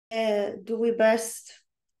do we best,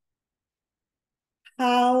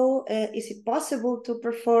 how is it possible to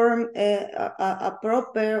perform a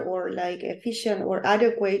proper or like efficient or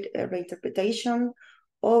adequate reinterpretation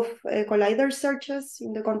of collider searches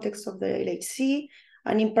in the context of the LHC,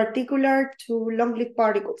 and in particular to long-lived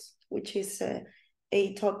particles, which is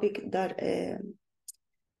a topic that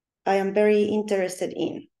I am very interested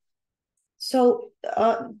in. So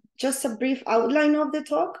just a brief outline of the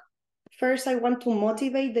talk. First, I want to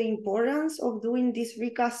motivate the importance of doing this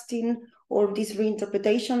recasting or this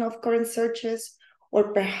reinterpretation of current searches,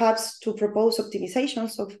 or perhaps to propose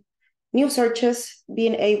optimizations of new searches,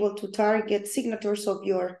 being able to target signatures of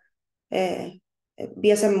your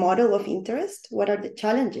BSM model of interest. What are the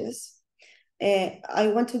challenges?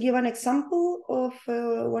 I want to give an example of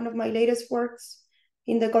one of my latest works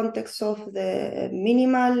in the context of the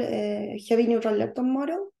minimal heavy neutral lepton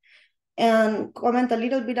model, and comment a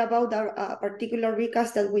little bit about a particular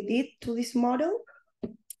recast that we did to this model.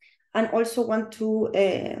 And also want to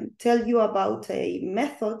tell you about a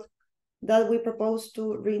method that we propose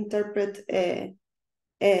to reinterpret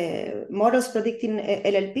models predicting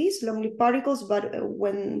LLPs, long-lived particles, but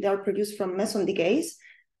when they are produced from meson decays.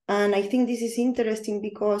 And I think this is interesting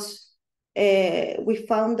because we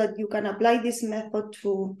found that you can apply this method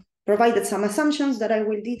to provide some assumptions that I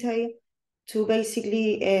will detail to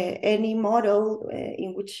basically any model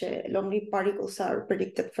in which long-lived particles are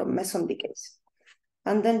predicted from meson decays.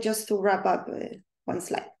 And then just to wrap up one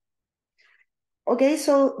slide. Okay,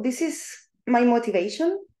 so this is my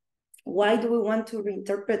motivation. Why do we want to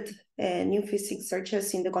reinterpret new physics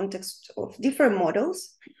searches in the context of different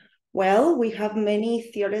models? Well, we have many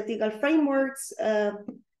theoretical frameworks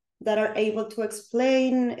that are able to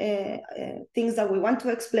explain things that we want to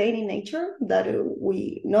explain in nature, that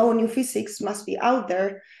we know new physics must be out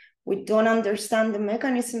there. We don't understand the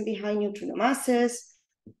mechanism behind neutrino masses.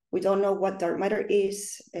 We don't know what dark matter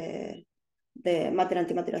is, the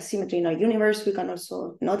matter-antimatter asymmetry in our universe. We can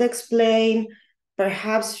also not explain.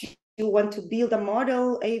 Perhaps you want to build a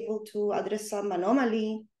model able to address some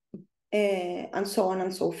anomaly, and so on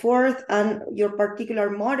and so forth. And your particular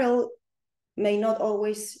model may not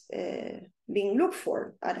always being looked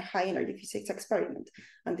for at a high energy physics experiment.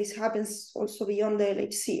 And this happens also beyond the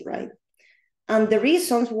LHC, right? And the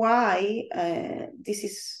reasons why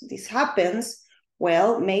this happens,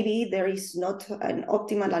 well, maybe there is not an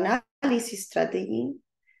optimal analysis strategy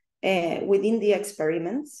within the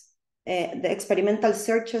experiments. The experimental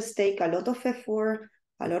searches take a lot of effort,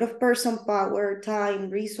 a lot of person power,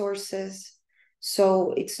 time, resources.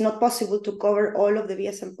 So it's not possible to cover all of the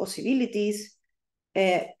BSM possibilities.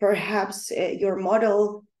 Perhaps your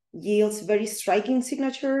model yields very striking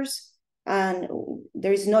signatures, and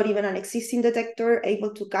there is not even an existing detector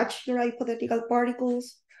able to catch your hypothetical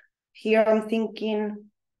particles. Here I'm thinking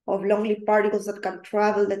of long-lived particles that can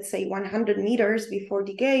travel, let's say, 100 meters before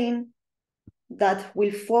decaying, that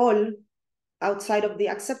will fall outside of the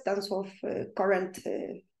acceptance of current,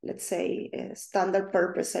 let's say, standard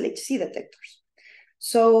purpose LHC detectors.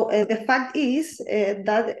 So the fact is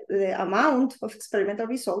that the amount of experimental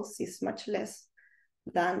results is much less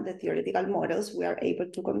than the theoretical models we are able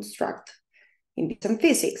to construct in BSM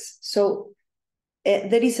physics. So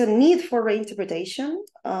there is a need for reinterpretation.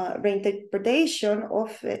 Reinterpretation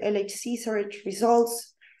of LHC search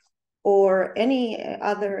results or any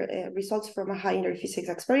other results from a high energy physics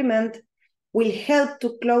experiment will help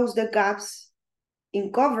to close the gaps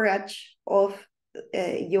in coverage of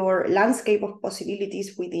your landscape of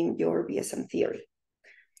possibilities within your BSM theory.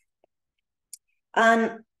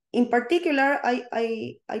 And in particular,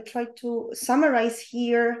 I try to summarize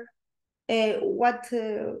here what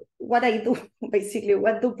I do, basically.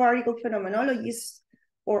 What do particle phenomenologists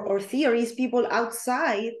or theories, people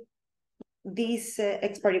outside these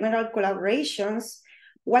experimental collaborations,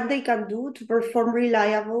 what they can do to perform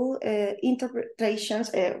reliable reinterpretations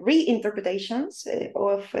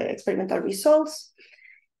of experimental results.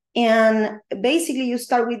 And basically you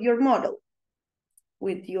start with your model,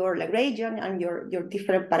 with your Lagrangian and your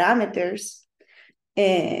different parameters.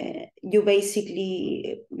 You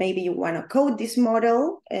basically, maybe you want to code this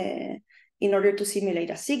model in order to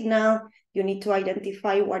simulate a signal. You need to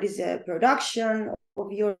identify what is the production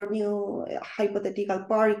of your new hypothetical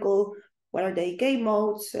particle, what are the decay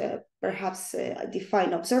modes, perhaps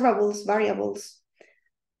define observables, variables,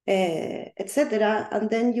 etc. And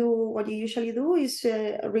then what you usually do is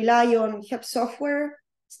rely on HEP software,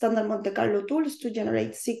 standard Monte Carlo tools to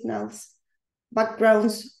generate signals,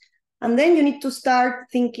 backgrounds. And then you need to start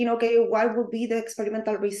thinking, okay, what would be the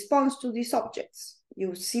experimental response to these objects?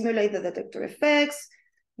 You simulate the detector effects,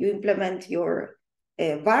 you implement your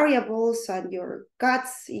variables and your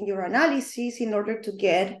cuts in your analysis in order to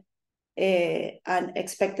get an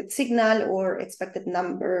expected signal or expected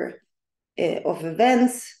number of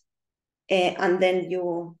events. And then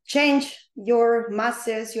you change your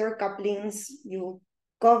masses, your couplings, you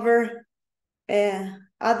cover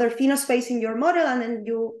other phenospace in your model, and then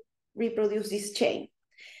you reproduce this chain.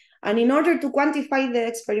 And in order to quantify the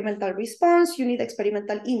experimental response, you need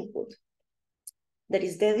experimental input. There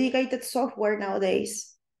is dedicated software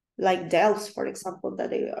nowadays, like DELFs, for example,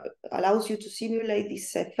 that allows you to simulate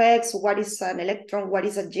these effects. What is an electron? What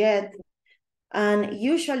is a jet? And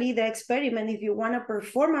usually the experiment, if you want to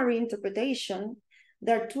perform a reinterpretation,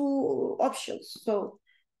 there are two options. So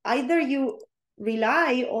either you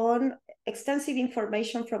rely on extensive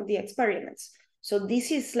information from the experiments. So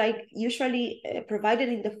this is like usually provided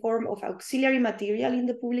in the form of auxiliary material in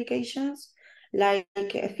the publications, like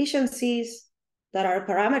efficiencies that are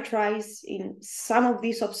parameterized in some of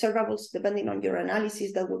these observables, depending on your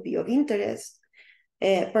analysis that would be of interest.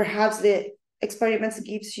 Perhaps the experiments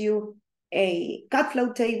gives you a cut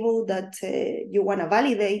flow table that you want to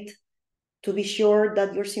validate to be sure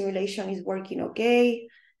that your simulation is working okay.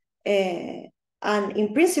 And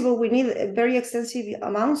in principle, we need very extensive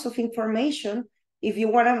amounts of information if you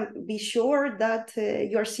want to be sure that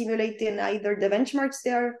you're simulating either the benchmarks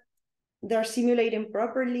they're simulating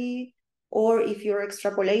properly, or if your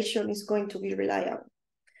extrapolation is going to be reliable.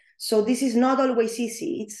 So this is not always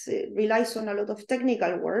easy. It relies on a lot of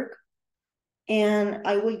technical work. And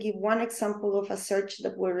I will give one example of a search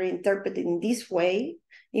that we're interpreting in this way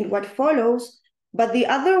in what follows. But the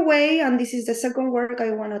other way, and this is the second work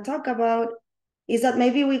I want to talk about, is that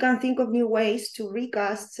maybe we can think of new ways to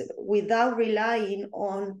recast without relying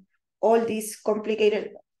on all this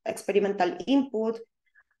complicated experimental input.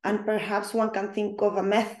 And perhaps one can think of a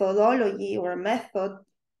methodology or a method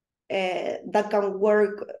that can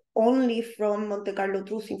work only from Monte Carlo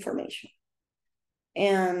truth information.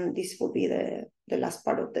 And this will be the last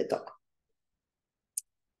part of the talk.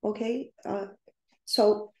 Okay,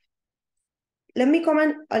 so let me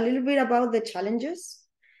comment a little bit about the challenges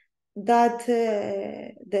that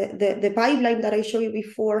the pipeline that I showed you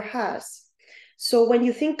before has. So when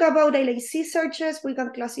you think about LHC searches, we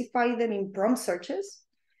can classify them in prompt searches.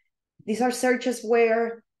 These are searches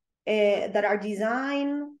where that are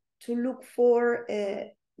designed to look for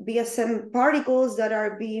BSM particles that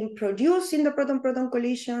are being produced in the proton-proton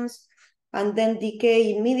collisions and then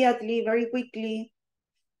decay immediately, very quickly,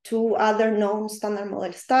 to other known standard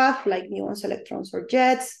model stuff like muons, electrons, or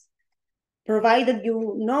jets. Provided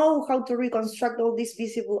you know how to reconstruct all these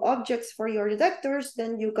visible objects for your detectors,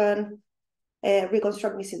 then you can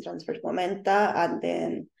reconstruct missing transverse momenta, and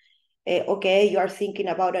then, okay, you are thinking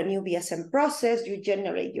about a new BSM process, you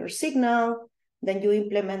generate your signal, then you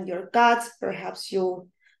implement your cuts, perhaps you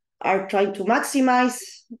are trying to maximize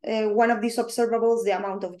one of these observables, the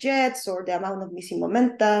amount of jets or the amount of missing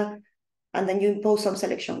momenta, and then you impose some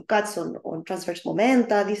selection cuts on transverse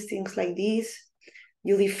momenta, these things like this.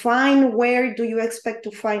 You define where do you expect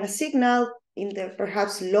to find a signal in the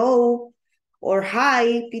perhaps low or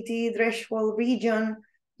high PT threshold region.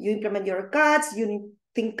 You implement your cuts, you need to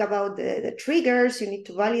think about the triggers, you need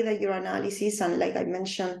to validate your analysis, and like I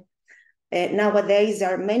mentioned, nowadays,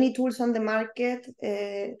 there are many tools on the market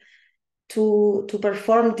to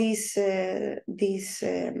perform this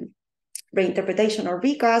reinterpretation or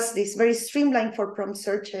recast. This very streamlined for prompt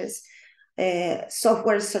searches.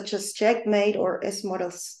 Software such as Checkmate or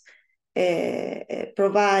S-Models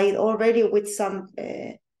provide already with some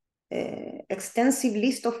extensive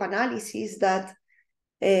list of analyses that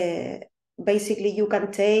basically you can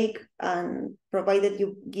take, and provided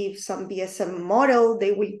you give some BSM model,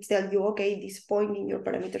 they will tell you, okay, this point in your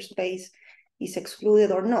parameter space is excluded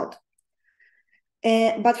or not.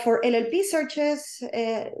 But for LLP searches,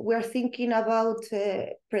 we're thinking about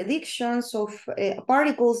predictions of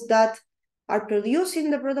particles that are produced in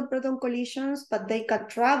the proton-proton collisions, but they can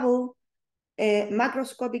travel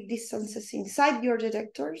macroscopic distances inside your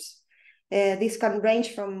detectors. This can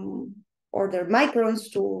range from order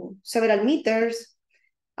microns to several meters,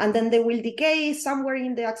 and then they will decay somewhere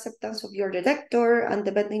in the acceptance of your detector, and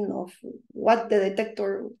depending on what the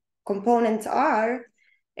detector components are,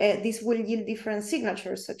 this will yield different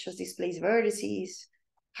signatures, such as displaced vertices,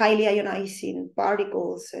 highly ionizing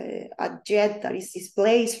particles, a jet that is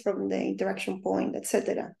displaced from the interaction point,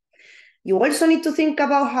 etc. You also need to think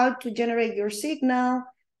about how to generate your signal,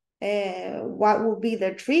 what will be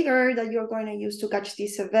the trigger that you're going to use to catch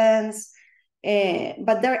these events.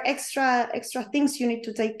 But there are extra things you need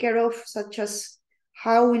to take care of, such as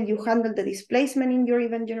how will you handle the displacement in your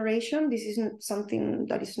event generation. This is something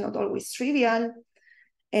that is not always trivial.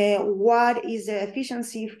 what is the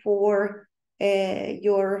efficiency for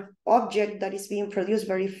your object that is being produced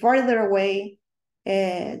very further away?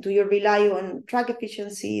 Do you rely on track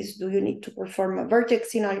efficiencies? Do you need to perform a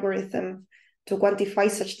vertexing algorithm to quantify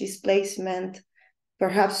such displacement?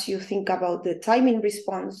 Perhaps you think about the timing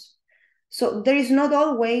response. So there is not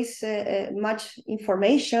always much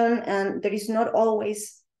information, and there is not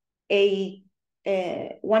always a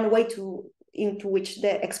one way into which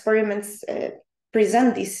the experiments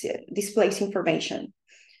present this displaced information.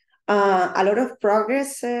 A lot of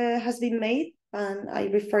progress has been made, and I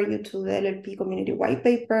refer you to the LLP community white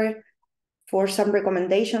paper for some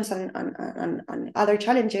recommendations and other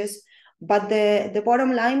challenges. But the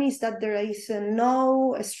bottom line is that there is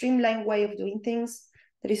no streamlined way of doing things.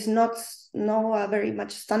 There is no very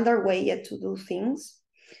much standard way yet to do things.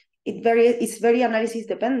 It's very analysis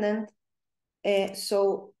dependent.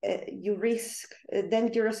 So you risk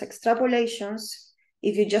dangerous extrapolations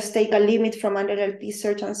if you just take a limit from an LLP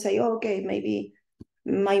search and say, oh, okay, maybe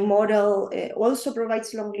my model also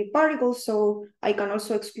provides long-lived particles, so I can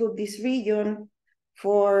also exclude this region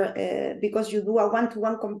for because you do a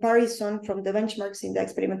one-to-one comparison from the benchmarks in the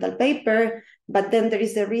experimental paper, but then there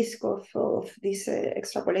is the risk of these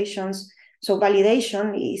extrapolations. So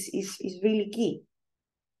validation is really key.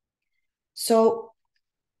 So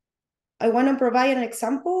I want to provide an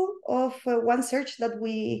example of one search that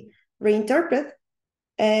we reinterpret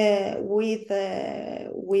with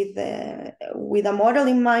a model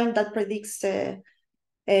in mind that predicts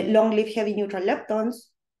long-lived heavy neutral leptons.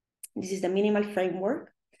 This is the minimal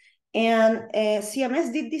framework. And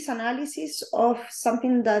CMS did this analysis of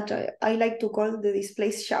something that I like to call the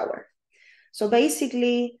displaced shower. So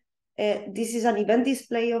basically, this is an event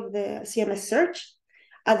display of the CMS search.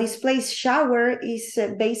 A displaced shower is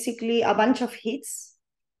basically a bunch of hits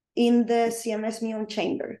in the CMS muon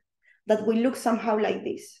chamber that will look somehow like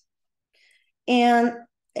this. And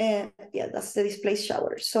yeah, that's the displaced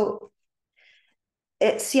shower. So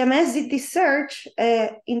CMS did this search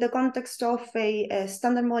in the context of a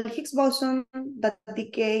standard model Higgs boson that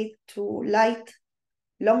decayed to light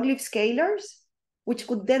long-lived scalars, which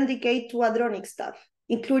could then decay to hadronic stuff,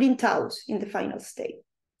 including taus in the final state.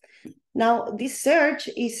 Now, this search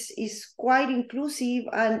is quite inclusive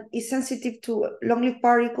and is sensitive to long-lived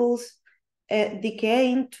particles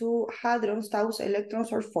decaying to hadrons, taus,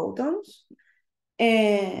 electrons, or photons.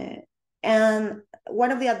 And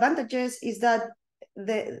one of the advantages is that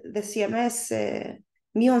the CMS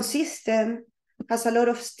muon system has a lot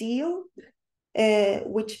of steel,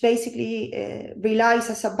 which basically relies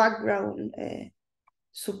as a background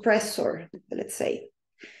suppressor, let's say.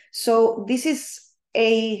 So this is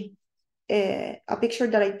a picture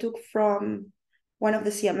that I took from one of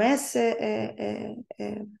the CMS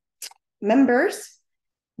members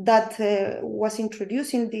that was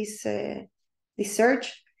introducing this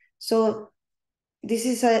search. So this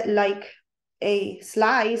is like a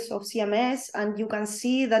slice of CMS, and you can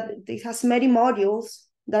see that it has many modules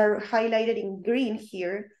that are highlighted in green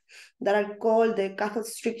here that are called the cathode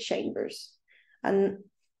strict chambers. And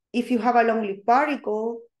if you have a long-lived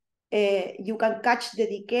particle, you can catch the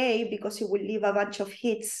decay because it will leave a bunch of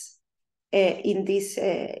hits in these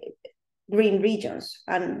green regions,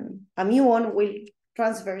 and a muon will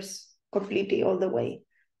transverse completely all the way.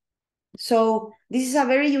 So this is a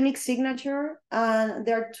very unique signature, and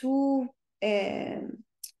there are two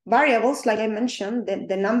variables, like I mentioned,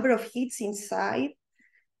 the number of hits inside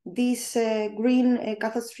these green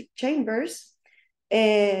cathode strict chambers,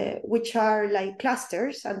 which are like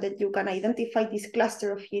clusters, and that you can identify this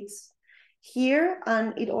cluster of hits here,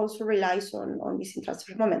 and it also relies on this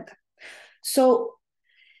transfer momentum. So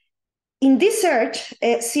in this search,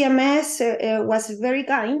 CMS was very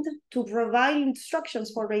kind to provide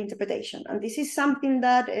instructions for reinterpretation. And this is something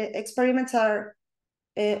that experiments are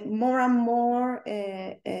more and more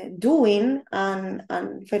doing, and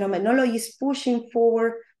phenomenology is pushing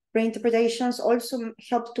for reinterpretations, also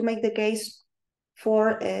help to make the case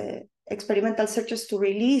for experimental searches to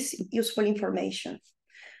release useful information.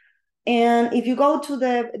 And if you go to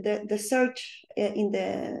the search in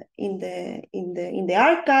the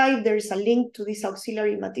archive, there is a link to this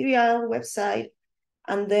auxiliary material website,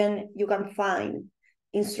 and then you can find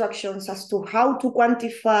instructions as to how to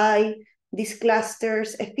quantify these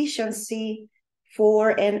clusters' efficiency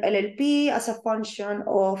for an LLP as a function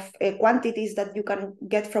of quantities that you can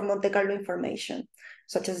get from Monte Carlo information,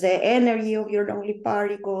 such as the energy of your long-lived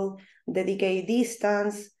particle, the decay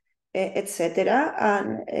distance, etc.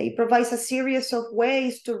 And it provides a series of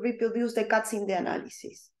ways to reproduce the cuts in the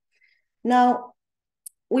analysis. Now,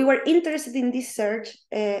 we were interested in this search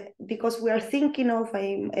because we are thinking of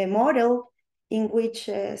a model in which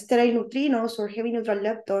sterile neutrinos or heavy neutral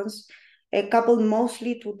leptons coupled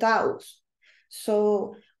mostly to taus.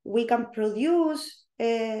 So we can produce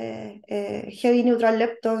heavy neutral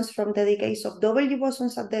leptons from the decays of W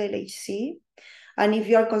bosons at the LHC. And if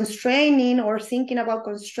you are constraining or thinking about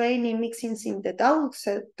constraining mixings in the tau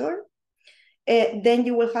sector, then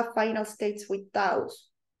you will have final states with taus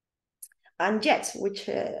and jets, which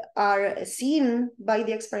are seen by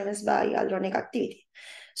the experiments by hadronic activity.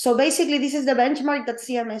 So basically, this is the benchmark that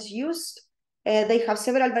CMS used. They have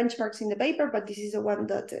several benchmarks in the paper, but this is the one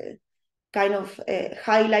that kind of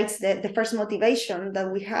highlights the first motivation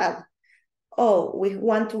that we had. Oh, we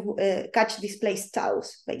want to catch displaced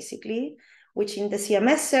taus, basically, which in the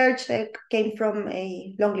CMS search came from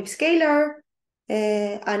a long-lived scalar,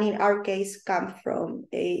 and in our case, come from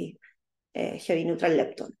a heavy neutral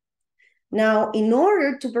lepton. Now, in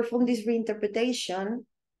order to perform this reinterpretation,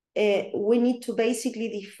 we need to basically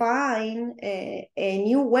define a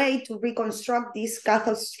new way to reconstruct these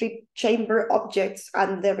cathode strip chamber objects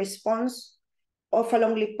and the response of a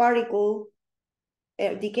long-lived particle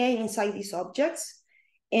decaying inside these objects.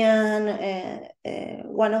 And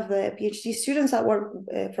one of the PhD students that work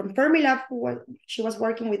from Fermilab, she was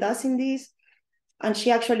working with us in this, and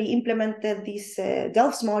she actually implemented this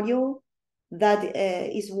Delft module that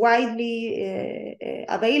is widely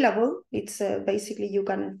available. It's basically, you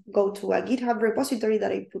can go to a GitHub repository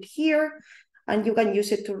that I put here, and you can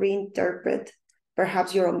use it to reinterpret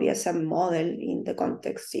perhaps your own BSM model in the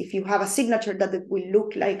context. If you have a signature that it will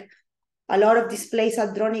look like a lot of displaced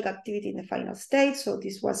hadronic activity in the final state. So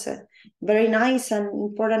this was a very nice and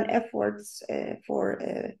important efforts for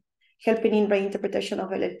helping in reinterpretation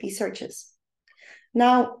of LLP searches.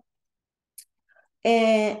 Now,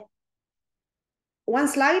 one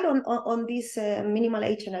slide on this minimal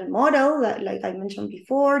HNL model, that, like I mentioned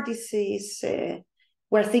before, this is,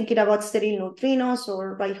 we're thinking about sterile neutrinos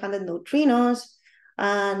or right-handed neutrinos.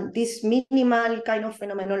 And this minimal kind of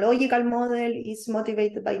phenomenological model is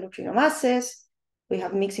motivated by neutrino masses. We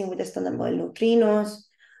have mixing with the standard model neutrinos.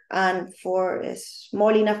 And for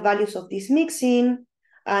small enough values of this mixing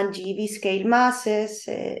and GeV scale masses,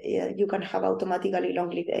 you can have automatically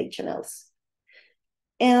long-lived HNLs.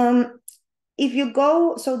 If you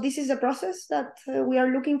go, so this is the process that we are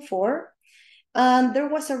looking for. And there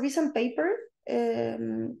was a recent paper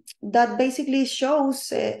that basically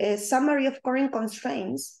shows a summary of current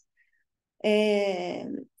constraints,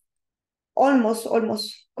 almost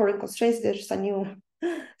current constraints. There's a new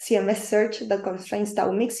CMS search that constrains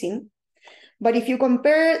tau mixing. But if you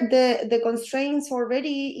compare the constraints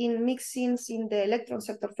already in mixings in the electron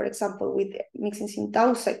sector, for example, with mixings in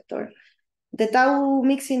tau sector, the tau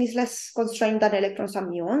mixing is less constrained than electrons and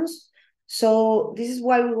muons. So this is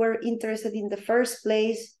why we were interested in the first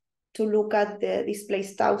place to look at the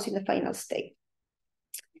displaced taus in the final state.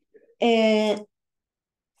 And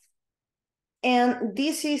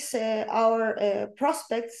this is our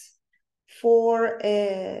prospects for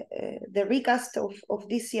the recast of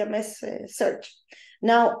this CMS search.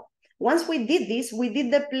 Now, once we did this, we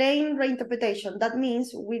did the plain reinterpretation. That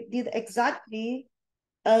means we did exactly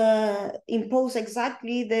impose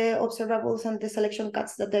exactly the observables and the selection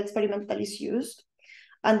cuts that the experimentalist used.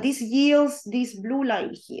 And this yields this blue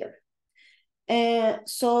line here.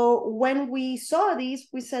 So when we saw this,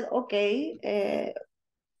 we said, okay,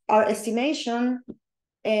 our estimation,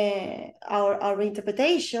 our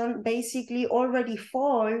reinterpretation basically already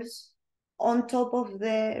falls on top of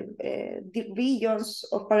the regions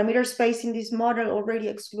of parameter space in this model already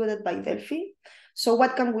excluded by Delphi. So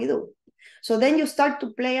what can we do? So then you start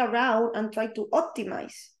to play around and try to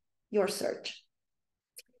optimize your search.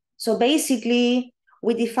 So basically,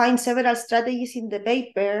 we define several strategies in the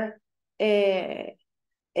paper,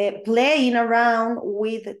 playing around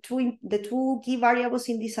with the two key variables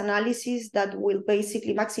in this analysis that will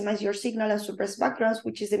basically maximize your signal and suppress backgrounds,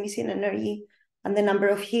 which is the missing energy and the number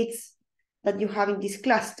of hits that you have in these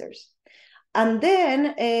clusters. And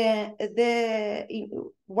then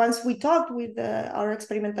once we talked with our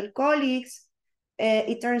experimental colleagues,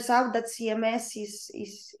 it turns out that CMS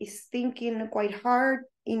is thinking quite hard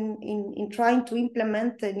in trying to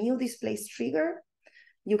implement a new displaced trigger.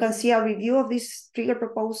 You can see a review of these trigger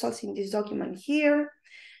proposals in this document here,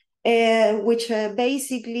 which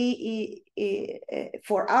basically,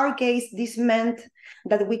 for our case, this meant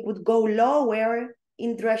that we could go lower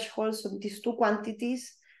in thresholds of these two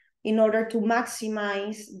quantities in order to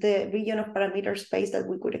maximize the region of parameter space that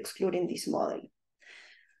we could exclude in this model.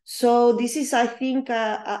 So this is, I think,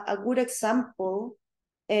 a good example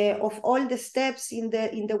of all the steps in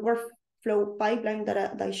the workflow pipeline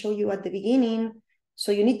that I showed you at the beginning,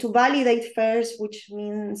 So you need to validate first, which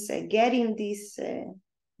means getting this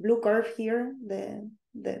blue curve here,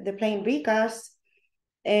 the plane recast.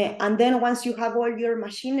 And then once you have all your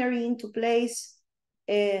machinery into place,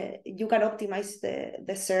 you can optimize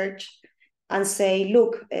the search and say,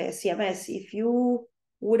 look, CMS, if you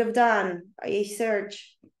would have done a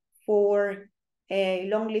search for a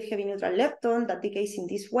long-lived heavy neutral lepton that decays in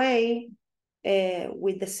this way,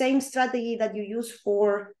 with the same strategy that you use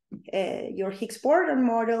for your Higgs-Boson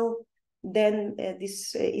model, then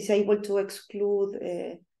this is able to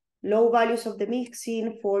exclude low values of the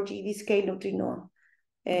mixing for GeV scale neutrino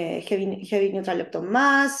heavy neutral lepton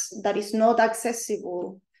mass that is not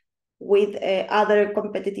accessible with other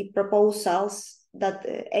competitive proposals that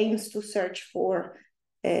aims to search for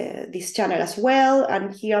this channel as well.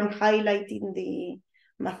 And here I'm highlighting the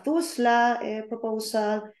Methuselah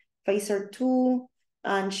proposal, Phaser 2,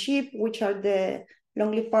 and SHIP, which are the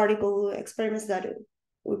long-lived particle experiments that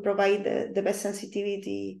will provide the best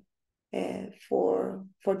sensitivity for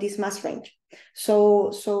this mass range.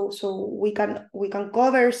 So we can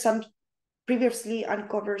cover some previously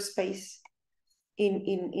uncovered space in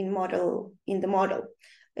the model,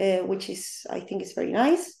 which is, I think, is very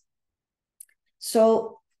nice.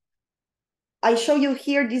 So I show you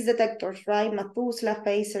here these detectors, right? Methuselah,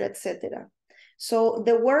 Phaser, etc. So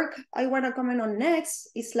the work I want to comment on next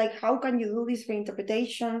is like, how can you do this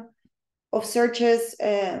reinterpretation of searches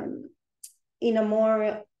in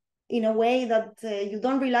a way that you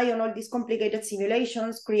don't rely on all these complicated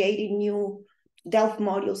simulations, creating new Delft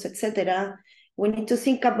modules, etc. We need to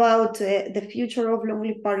think about the future of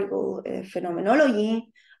long-lived particle phenomenology.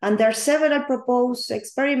 And there are several proposed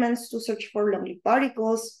experiments to search for long-lived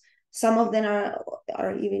particles. Some of them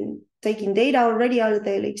are even taking data already out of the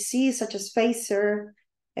LHC, such as Phaser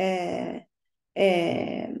and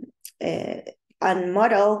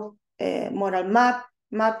model map.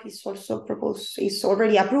 Map is also proposed, is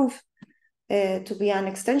already approved to be an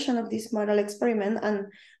extension of this model experiment. And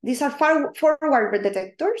these are forward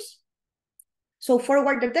detectors. So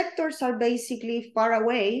forward detectors are basically far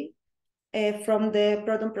away from the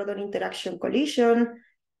proton-proton interaction collision,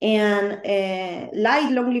 and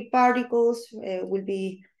light long-lived particles will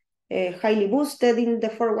be highly boosted in the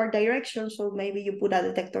forward direction. So maybe you put a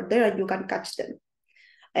detector there and you can catch them.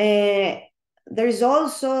 There is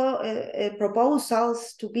also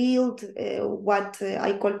proposals to build what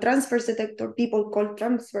I call transverse detector, people call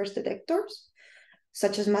transverse detectors,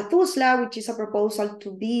 such as Methuselah, which is a proposal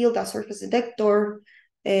to build a surface detector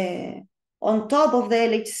on top of the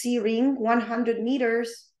LHC ring, 100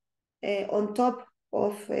 meters on top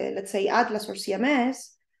of, let's say, Atlas or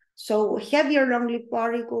CMS. So heavier long-lived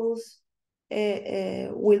particles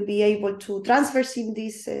will be able to transverse in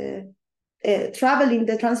this travel in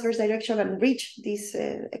the transverse direction and reach these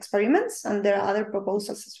experiments. And there are other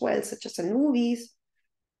proposals as well, such as Anubis,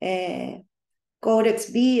 Codex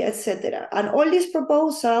B, etc. And all these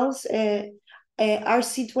proposals are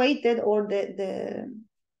situated, or the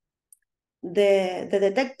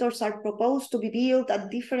detectors are proposed to be built at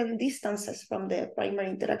different distances from the primary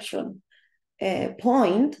interaction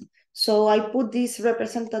point. So I put this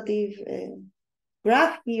representative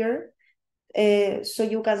graph here, so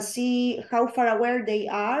you can see how far away they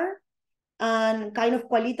are, and kind of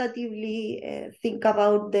qualitatively think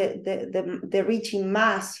about the reaching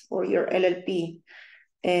mass for your LLP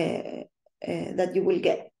that you will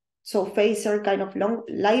get. So Phaser kind of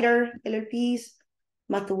lighter LLPs,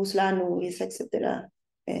 Methuselah, Anubis, etc.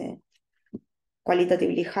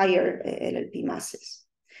 Qualitatively higher LLP masses.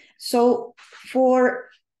 So for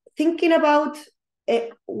thinking about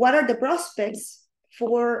what are the prospects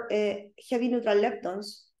for heavy neutral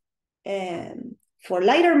leptons for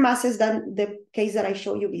lighter masses than the case that I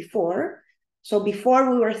showed you before. So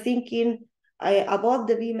before we were thinking above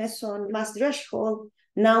the B meson mass threshold.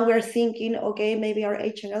 Now we're thinking, okay, maybe our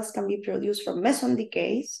HNLs can be produced from meson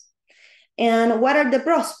decays. And what are the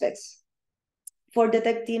prospects for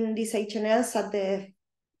detecting these HNLs at the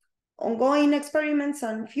ongoing experiments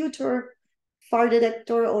and future far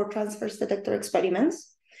detector or transverse detector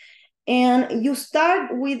experiments? And you start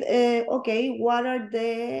with, okay, what are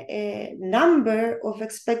the number of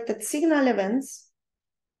expected signal events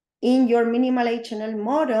in your minimal HNL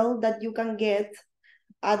model that you can get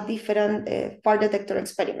at different far detector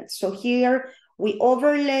experiments? So here we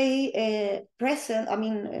overlay present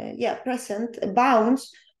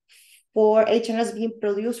bounds for HNLs being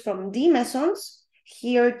produced from D mesons.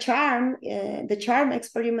 Here, the CHARM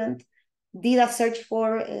experiment did a search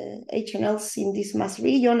for HNLs in this mass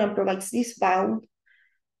region and provides this bound.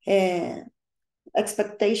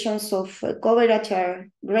 Expectations of coverage are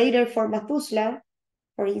greater for Methuselah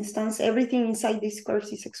For instance, everything inside this curve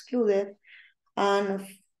is excluded. And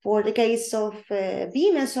for the case of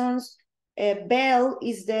B mesons, Bell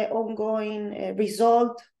is the ongoing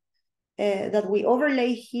result that we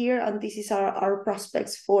overlay here, and this is our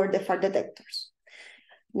prospects for the far detectors.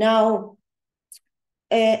 Now,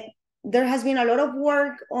 there has been a lot of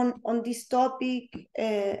work on this topic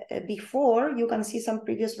before. You can see some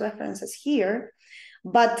previous references here.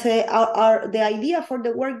 But the idea for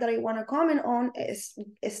the work that I want to comment on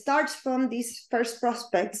starts from these first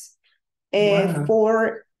prospects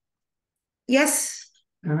for... Yes?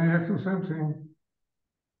 Can I ask you something?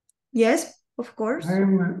 Yes, of course.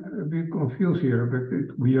 I'm a bit confused here,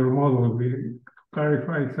 but with your model, we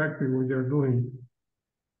clarify exactly what you're doing.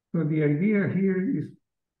 So the idea here is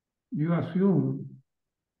you assume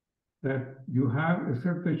that you have a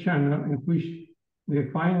certain channel in which the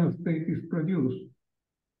final state is produced,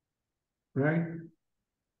 right?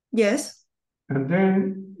 Yes. And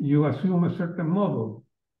then you assume a certain model,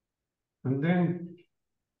 and then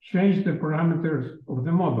change the parameters of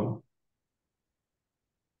the model.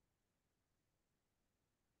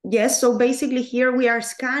 Yes, so basically here we are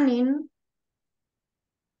scanning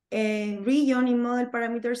a region in model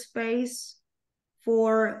parameter space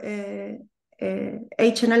for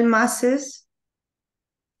HNL masses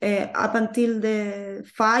up until the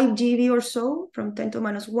 5 GeV or so, from 10 to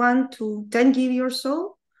 -1 to 10 GeV or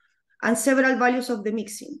so, and several values of the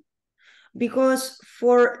mixing. Because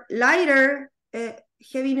for lighter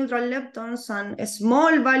heavy neutral leptons and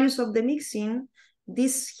small values of the mixing,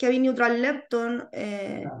 this heavy neutral lepton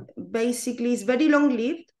basically is very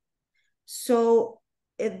long-lived. So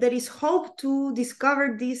there is hope to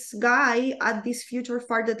discover this guy at these future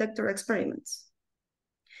far detector experiments.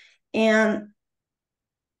 And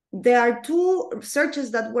there are two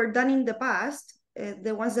searches that were done in the past,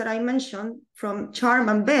 the ones that I mentioned from Charm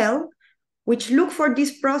and Bell, which look for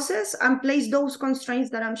this process and place those constraints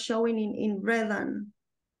that I'm showing in red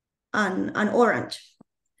and orange.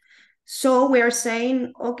 So we are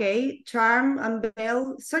saying, okay, Charm and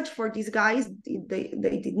Bell search for these guys.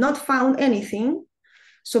 They did not find anything.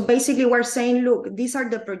 So basically we're saying, look, these are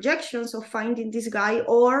the projections of finding this guy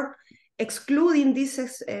or excluding this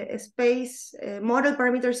space, model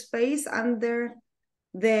parameter space under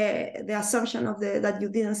the assumption of that you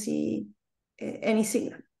didn't see any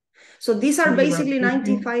signal. So these are basically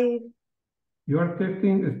 95. You are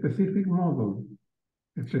testing a specific model.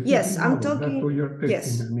 Yes, I'm talking. That's what you're testing.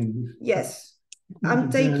 Yes, I mean, yes.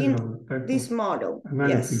 I'm taking this model.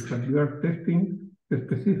 Analysis, yes. But you are testing a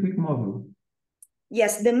specific model.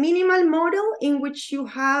 Yes, the minimal model in which you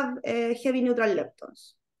have heavy neutral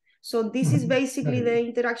leptons. So this is basically the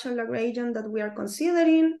interaction Lagrangian that we are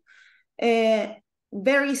considering. A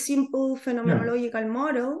very simple phenomenological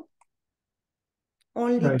model,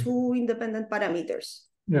 only two independent parameters.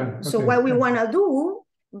 So what we want to do,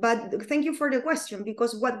 but thank you for the question,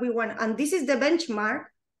 because what we want, and this is the benchmark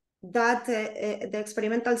that the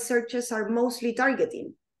experimental searches are mostly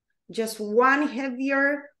targeting, just one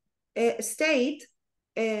heavier state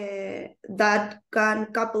that can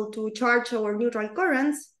couple to charge or neutral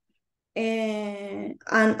currents,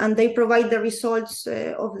 and they provide the results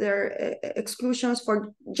of their exclusions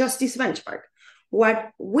for just this benchmark.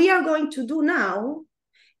 What we are going to do now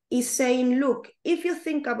is saying, look, if you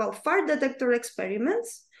think about far detector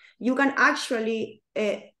experiments, you can actually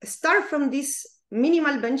start from this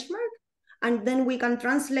minimal benchmark, and then we can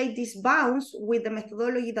translate these bounds with the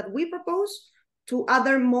methodology that we propose to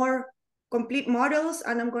other more complete models.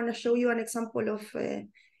 And I'm going to show you an example of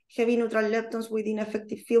heavy neutral leptons within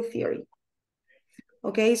effective field theory.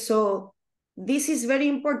 Okay, so this is very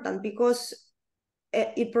important because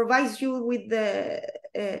it provides you with the,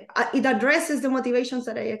 it addresses the motivations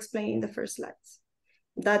that I explained in the first slides,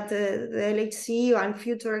 that the LHC and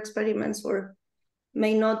future experiments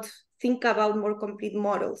may not think about more complete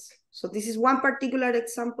models. So this is one particular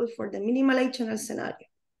example for the minimal HNL scenario.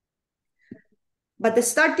 But the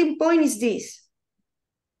starting point is this.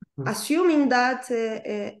 Assuming that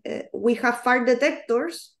we have far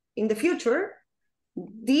detectors in the future,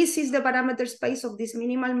 this is the parameter space of this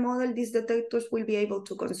minimal model. These detectors will be able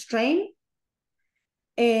to constrain.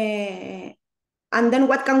 And then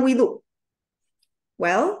what can we do?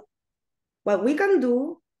 Well, what we can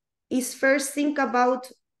do is first think about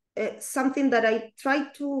something that I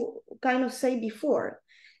tried to kind of say before.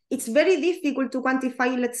 It's very difficult to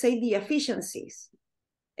quantify, let's say, the efficiencies.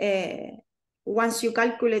 Once you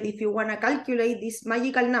calculate, if you want to calculate this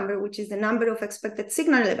magical number, which is the number of expected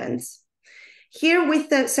signal events, here we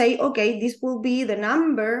say, okay, this will be the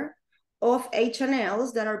number of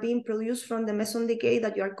HNLs that are being produced from the meson decay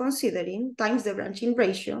that you are considering times the branching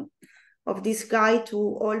ratio. of this guy to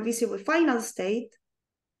all visible final state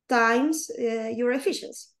times your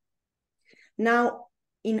efficiency. Now,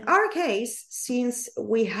 in our case, since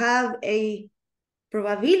we have a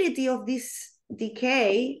probability of this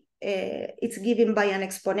decay, it's given by an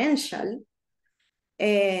exponential.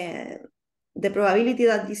 The probability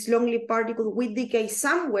that this long-lived particle will decay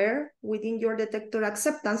somewhere within your detector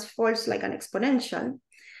acceptance falls like an exponential.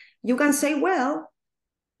 You can say, well,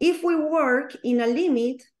 if we work in a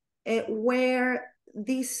limit where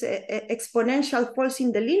this exponential falls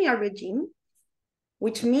in the linear regime,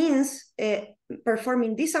 which means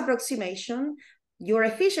performing this approximation, your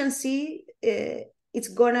efficiency it's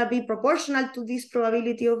gonna be proportional to this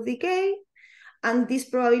probability of decay, and this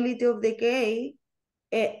probability of decay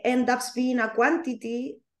ends up being a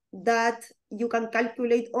quantity that you can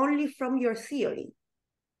calculate only from your theory.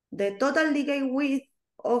 The total decay width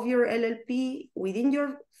of your LLP within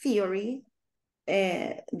your theory,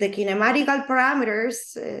 the kinematical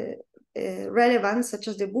parameters relevant, such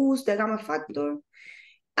as the boost, the gamma factor,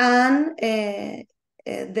 and the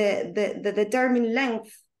determined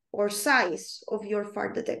length or size of your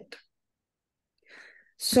far detector.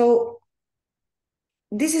 So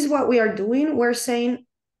this is what we are doing. We're saying,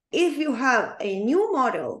 if you have a new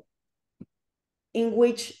model in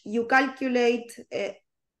which you calculate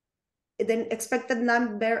the expected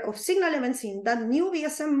number of signal events in that new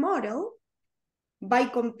VSM model, by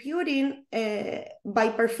computing, by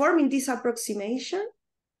performing this approximation,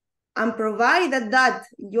 and provided that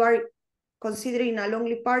you are considering a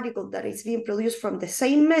long-lived particle that is being produced from the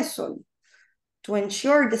same meson to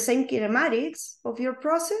ensure the same kinematics of your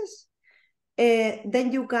process,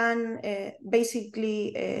 then you can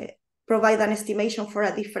basically provide an estimation for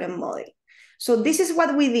a different model. So this is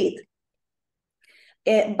what we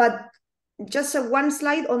did. But just one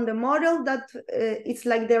slide on the model that it's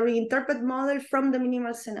like the reinterpret model from the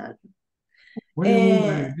minimal scenario. What do you mean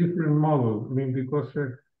by different model? I mean, because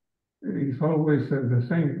it's always the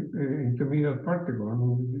same intermediate particle. I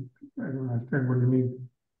mean, I don't understand what you mean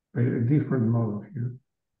by a different model here.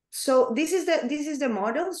 So this is the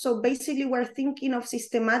model. So basically, we're thinking of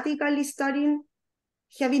systematically studying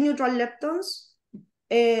heavy neutral leptons,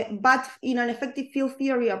 but in an effective field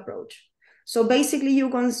theory approach. So basically,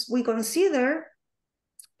 we consider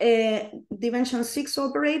dimension 6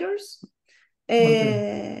 operators,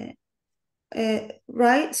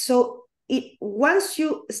 right? So once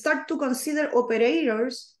you start to consider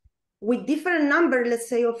operators with different number, let's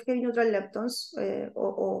say, of heavy neutral leptons,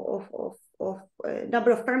 of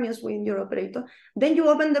number of fermions within your operator, then you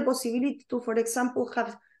open the possibility to, for example,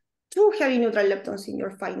 have 2 heavy neutral leptons in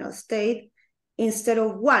your final state instead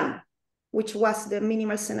of 1, which was the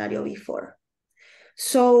minimal scenario before.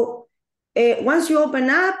 So once you open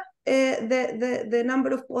up the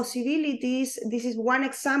number of possibilities, this is one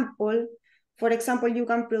example. For example, you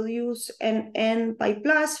can produce an N pi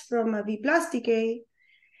plus from a B plus decay.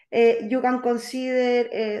 You can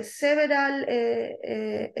consider several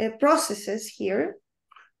processes here.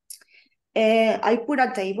 I put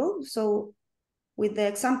a table. So with the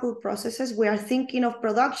example processes, we are thinking of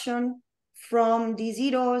production from D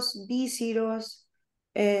zeros, B zeros,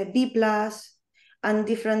 B plus, and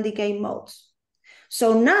different decay modes.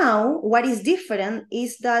 So now what is different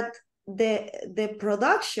is that the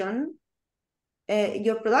production,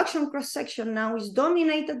 your production cross-section now is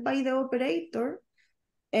dominated by the operator,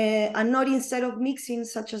 and not instead of mixing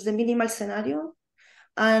such as the minimal scenario.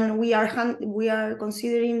 And we are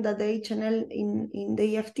considering that the HNL in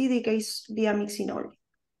the EFT decays via mixing only.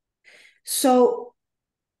 So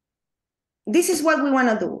this is what we want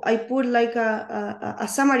to do. I put like a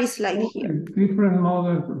summary slide here. Different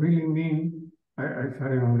models really mean, as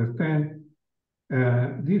I understand,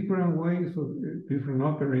 different ways of different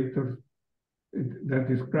operators that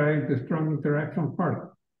describe the strong interaction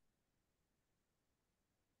part.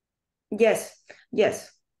 Yes,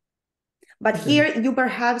 yes. But here you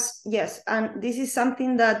perhaps, yes, and this is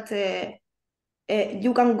something that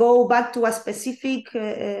you can go back to a specific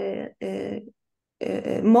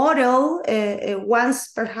model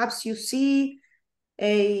once perhaps you see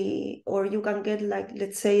or you can get like,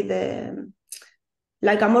 let's say,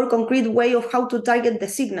 like a more concrete way of how to target the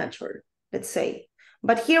signature, let's say.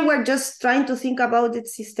 But here we're just trying to think about it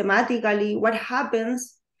systematically. What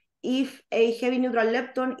happens if a heavy neutral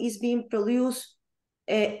lepton is being produced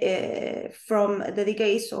from the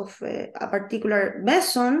decays of a particular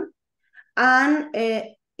meson, and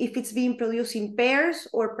if it's being produced in pairs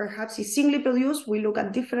or perhaps it's singly produced. We look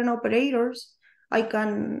at different operators. We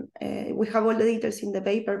have all the details in the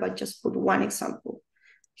paper, but just put one example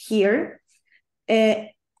here.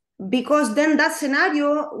 because then that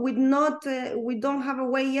scenario we don't have a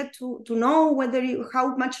way yet to know whether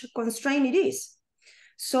how much constraint it is.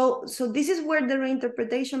 So this is where the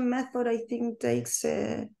reinterpretation method, I think, takes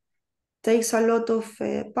a lot of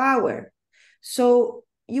power. So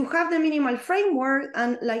you have the minimal framework,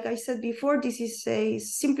 and like I said before, this is a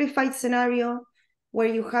simplified scenario where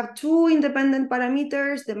you have two independent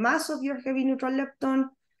parameters: the mass of your heavy neutral lepton,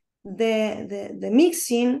 the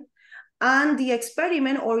mixing, and the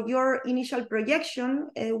experiment or your initial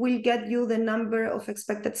projection will get you the number of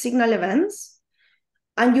expected signal events.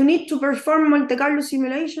 And you need to perform Monte Carlo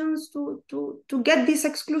simulations to get these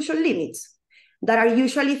exclusion limits that are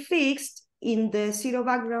usually fixed in the zero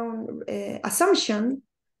background assumption,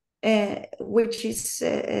 which is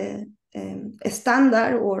a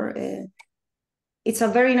standard, or it's a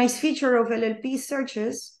very nice feature of LLP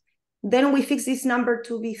searches. Then we fix this number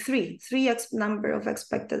to be 3 number of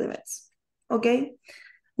expected events. Okay,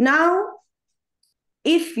 now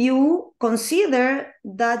if you consider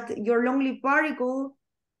that your long-lived particle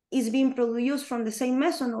is being produced from the same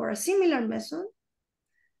meson or a similar meson,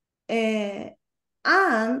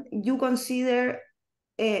 and you consider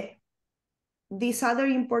this other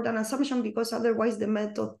important assumption, because otherwise the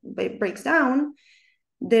method breaks down,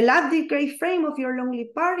 the lab decay frame of your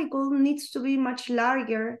long-lived particle needs to be much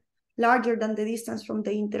larger than the distance from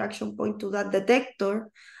the interaction point to that detector.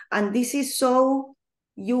 And this is so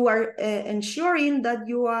you are ensuring that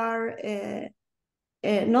you are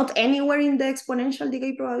not anywhere in the exponential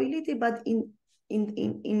decay probability, but in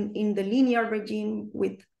the linear regime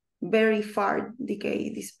with very far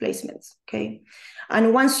decay displacements, okay?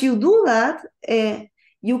 And once you do that,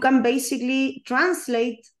 you can basically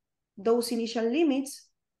translate those initial limits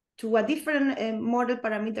to a different model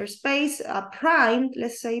parameter space, a primed,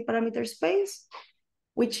 let's say, parameter space,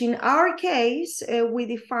 which in our case, we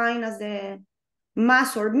define as the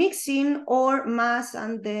mass or mixing, or mass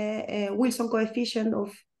and the Wilson coefficient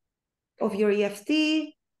of your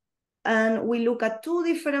EFT. And we look at two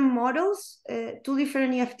different models, two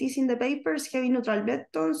different EFTs in the papers: heavy neutral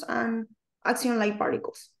leptons and axion-like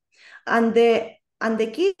particles. And the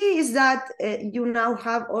key is that you now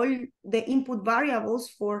have all the input variables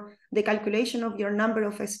for the calculation of your number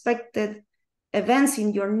of expected events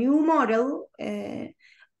in your new model,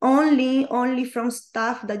 only from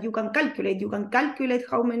stuff that you can calculate. You can calculate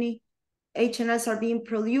how many HNLs are being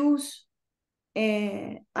produced,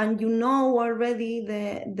 and you know already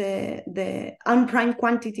the unprimed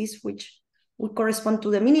quantities, which would correspond to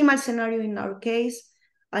the minimal scenario in our case,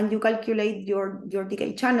 and you calculate your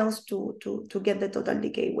decay channels to get the total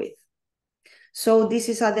decay width. So this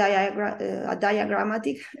is a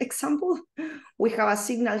diagrammatic example. We have a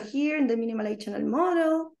signal here in the minimal HNL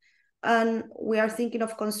model, and we are thinking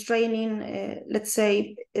of constraining, let's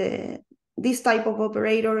say, this type of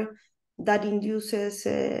operator that induces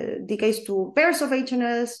decays to pairs of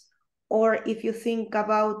HNLs, or if you think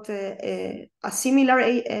about a similar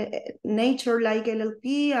nature like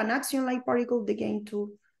LLP, an axion-like particle decaying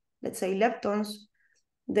to, let's say, leptons,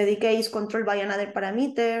 the decay is controlled by another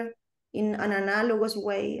parameter in an analogous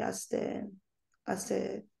way as the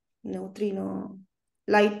neutrino,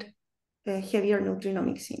 light, heavier neutrino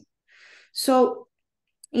mixing. So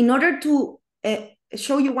in order to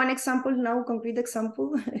show you one example now, concrete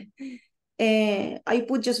example, I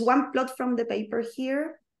put just one plot from the paper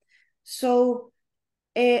here. So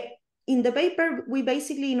in the paper, we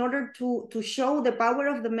basically, in order to show the power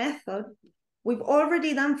of the method, we've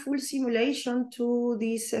already done full simulation to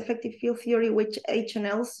this effective field theory with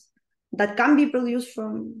HNLs that can be produced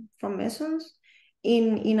from mesons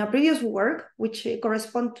in a previous work, which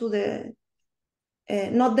correspond to the,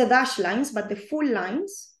 not the dashed lines, but the full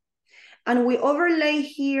lines. And we overlay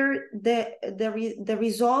here the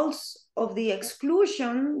results of the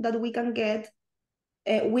exclusion that we can get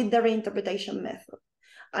with the reinterpretation method.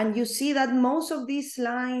 And you see that most of these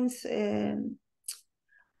lines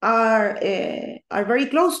are very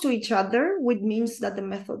close to each other, which means that the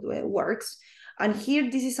method works. And here,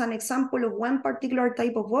 this is an example of one particular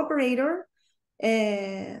type of operator,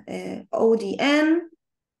 ODN.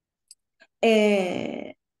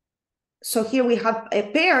 So here we have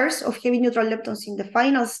pairs of heavy neutral leptons in the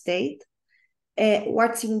final state.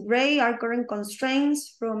 What's in gray are current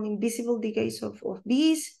constraints from invisible decays of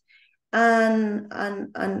these.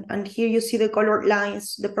 And here you see the colored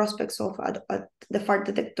lines, the prospects of the far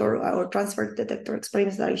detector or transfer detector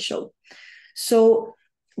experiments that I showed. So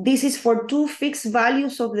this is for two fixed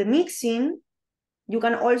values of the mixing. You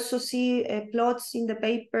can also see plots in the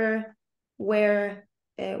paper where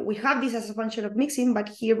we have this as a function of mixing, but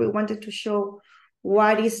here we wanted to show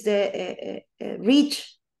what is the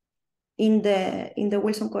reach in the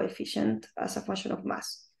Wilson coefficient as a function of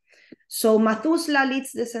mass. So Methuselah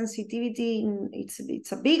leads the sensitivity.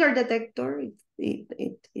 It's a bigger detector.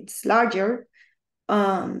 It's larger.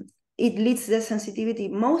 It leads the sensitivity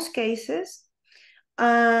in most cases.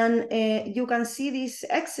 And you can see these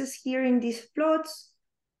x's here in these plots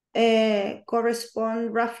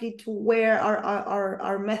correspond roughly to where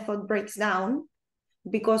our method breaks down,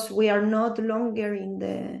 because we are not longer in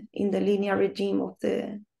the linear regime of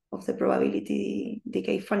the probability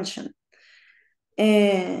decay function.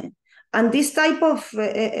 And this type of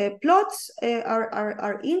plots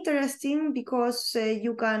are interesting because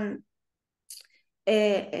you can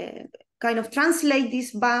kind of translate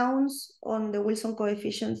these bounds on the Wilson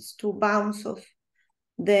coefficients to bounds of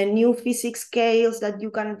the new physics scales that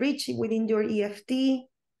you can reach within your EFT.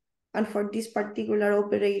 And for this particular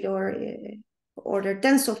operator, order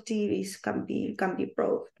tens of TeVs can be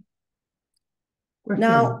probed. Question.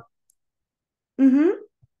 Now,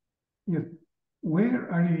 yes. Where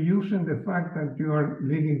are you using the fact that you are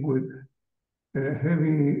dealing with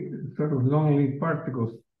heavy, sort of long-lived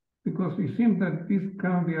particles? Because it seems that this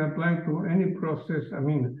can be applied to any process, I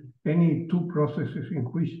mean, any two processes in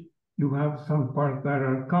which you have some parts that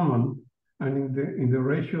are common, and in the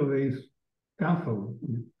ratio there is cancel,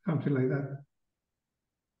 something like that.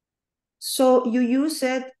 So you use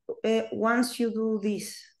it once you do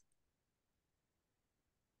this.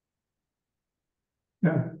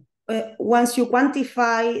 Yeah. Once you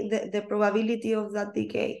quantify the probability of that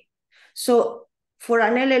decay. So for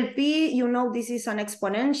an LLP, you know this is an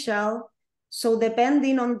exponential. So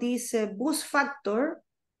depending on this boost factor,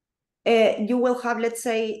 you will have, let's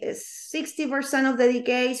say, 60% of the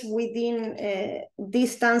decays within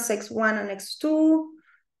distance x1 and x2,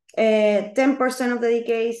 10% of the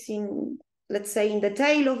decays in, let's say, in the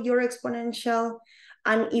tail of your exponential.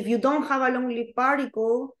 And if you don't have a long-lived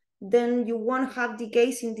particle, then you won't have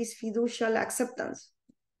decays in this fiducial acceptance.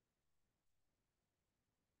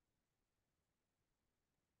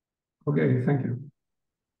 Okay, thank you.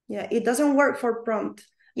 Yeah, it doesn't work for prompt.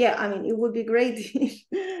 Yeah, I mean, it would be great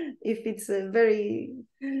if it's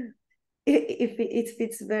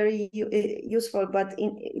very useful, but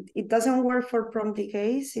it doesn't work for prompt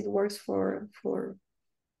decays. It works for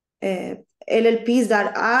LLPs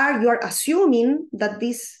that you're assuming that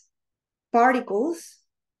these particles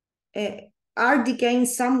are decaying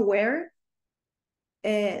somewhere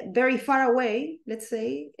very far away, let's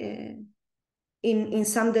say, in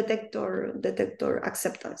some detector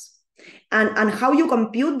acceptance. And how you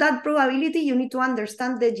compute that probability, you need to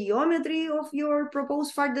understand the geometry of your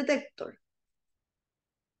proposed far detector.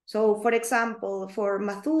 So for example, for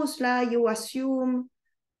Methuselah, you assume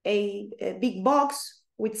a big box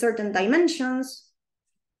with certain dimensions.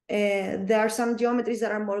 There are some geometries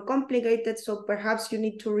that are more complicated, so perhaps you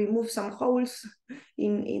need to remove some holes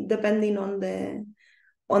depending on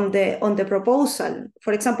the proposal.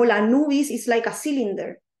 For example, Anubis is like a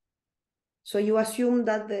cylinder. So you assume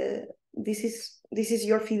that this is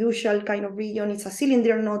your fiducial kind of region. It's a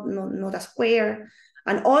cylinder, not a square.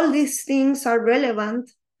 And all these things are relevant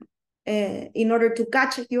in order to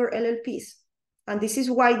catch your LLPs. And this is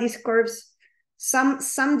why these curves,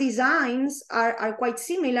 some designs are quite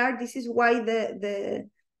similar. This is why the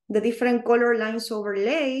different color lines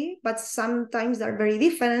overlay, but sometimes they're very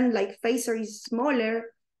different. Like Phaser is smaller,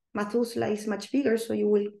 Methuselah is much bigger, so you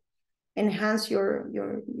will enhance your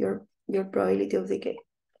probability of decay.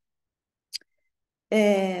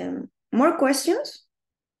 More questions?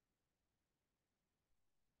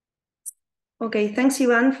 Okay, thanks,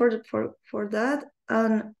 Ivan, for that.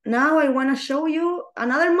 And now I want to show you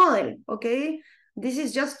another model, okay? This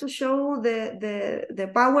is just to show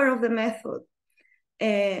the power of the method.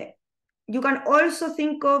 You can also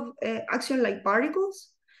think of axion-like particles,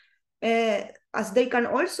 as they can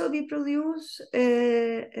also be produced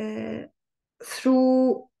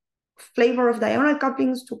through flavor of diagonal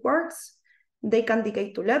couplings to quarks. They can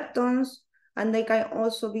decay to leptons, and they can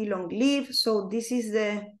also be long-lived. So this is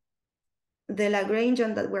the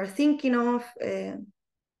Lagrangian that we're thinking of.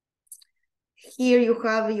 Here you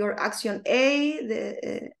have your axion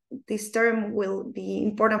A. This term will be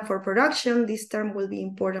important for production. This term will be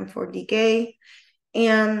important for decay.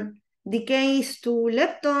 And decays to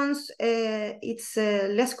leptons, it's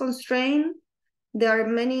less constrained. There are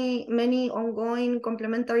many ongoing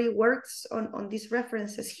complementary works on these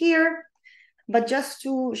references here. But just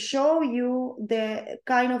to show you the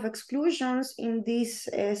kind of exclusions in this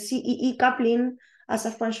CEE coupling as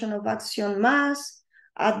a function of axion mass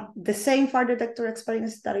at the same far detector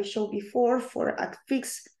experience that I showed before for a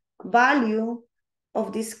fixed value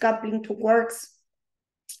of this coupling to quarks,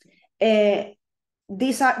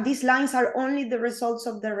 these lines are only the results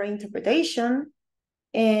of the reinterpretation.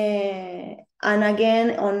 And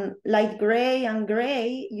again, on light gray and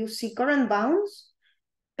gray, you see current bounds.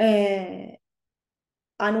 And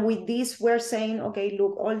with this, we're saying, okay,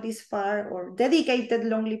 look, all these far or dedicated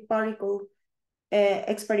long-lived particle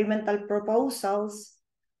experimental proposals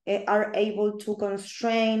are able to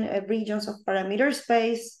constrain regions of parameter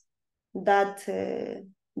space that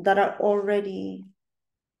are already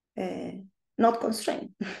not constrained.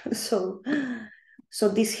 So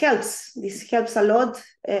this helps. This helps a lot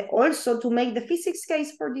also to make the physics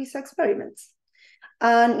case for these experiments.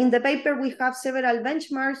 And in the paper, we have several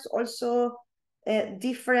benchmarks, also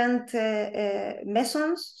different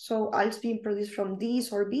mesons. So ALPs being produced from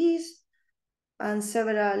Ds or Bs, and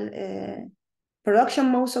several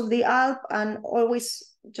production modes of the ALP, and always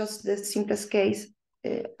just the simplest case,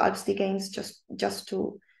 ALPs decays just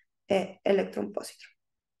to electron positron.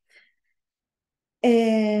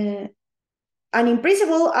 And in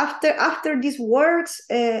principle, after this works,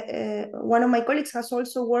 one of my colleagues has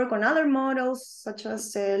also worked on other models, such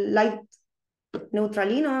as light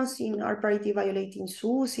neutralinos in R parity violating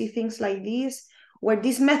SUSY, things like this, where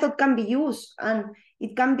this method can be used, and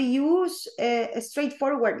it can be used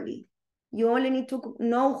straightforwardly. You only need to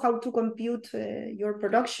know how to compute your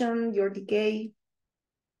production, your decay.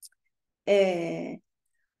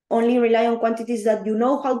 Only rely on quantities that you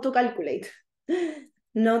know how to calculate.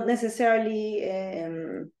 Not necessarily,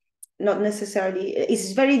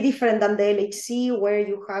 it's very different than the LHC, where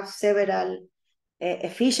you have several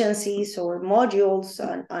efficiencies or modules,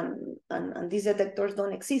 and these detectors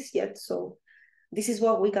don't exist yet. So this is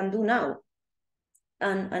what we can do now.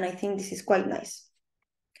 And I think this is quite nice.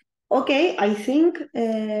 Okay, I think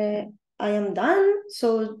I am done.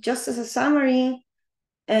 So just as a summary,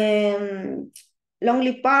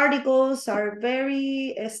 long-lived particles are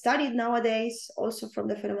very studied nowadays, also from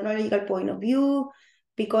the phenomenological point of view,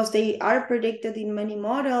 because they are predicted in many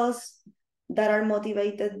models that are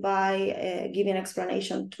motivated by giving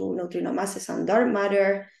explanation to neutrino masses and dark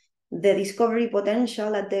matter. The discovery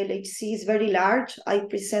potential at the LHC is very large. I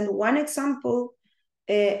present one example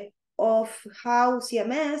of how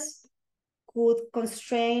CMS could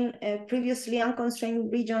constrain previously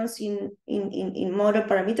unconstrained regions in model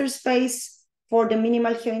parameter space for the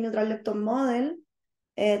minimal heavy neutral lepton model,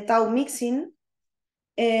 tau mixing.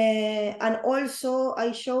 And also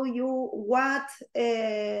I show you what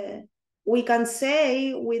we can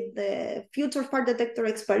say with the future far detector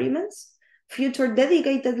experiments, future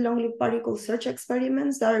dedicated long-lived particle search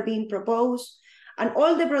experiments that are being proposed, and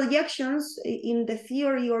all the projections in the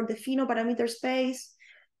theory or the pheno parameter space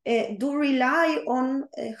do rely on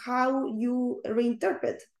how you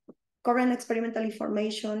reinterpret current experimental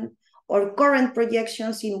information or current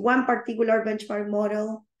projections in one particular benchmark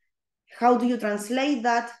model. How do you translate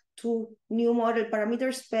that to new model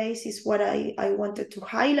parameter space is what I wanted to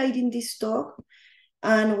highlight in this talk.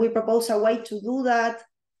 And we propose a way to do that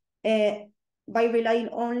by relying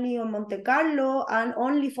only on Monte Carlo and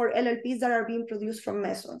only for LLPs that are being produced from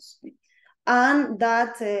mesons, and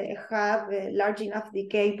that have large enough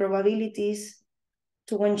decay probabilities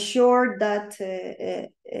to ensure that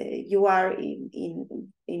you are in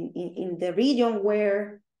the region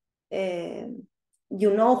where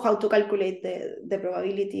you know how to calculate the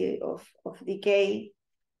probability of decay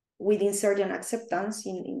within certain acceptance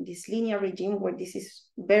in this linear regime where this is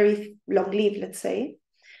very long-lived, let's say.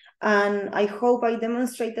 And I hope I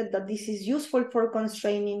demonstrated that this is useful for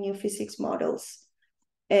constraining new physics models,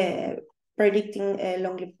 predicting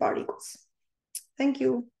long-lived particles. Thank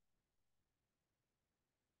you.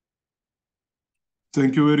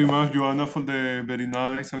 Thank you very much, Giovanna, for the very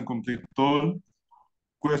nice and complete talk.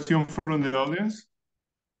 Question from the audience?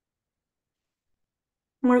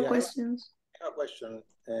 More questions? I have a question,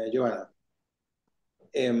 Giovanna.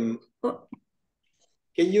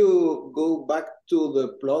 Can you go back to the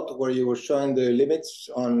plot where you were showing the limits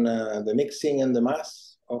on the mixing and the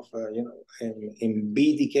mass of, in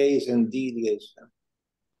B decays and D decays?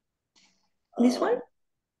 This one?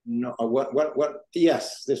 No, what?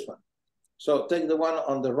 Yes, this one. So take the one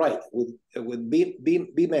on the right with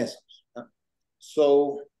B mesons.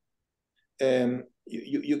 So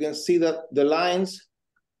you can see that the lines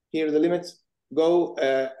here, the limits go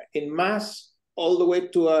in mass all the way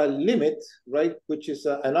to a limit, right? Which is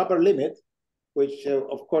an upper limit, which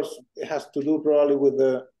of course has to do probably with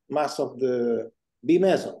the mass of the B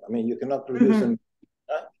meson. I mean, you cannot produce them.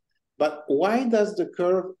 But why does the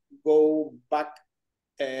curve go back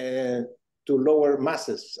to lower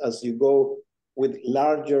masses as you go with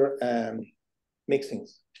larger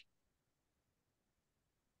mixings?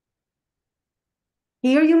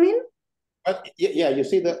 Here, you mean? But yeah, you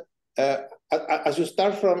see that as you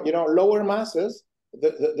start from lower masses,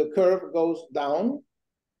 the curve goes down,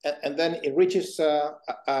 and then it reaches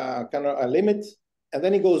kind of a limit, and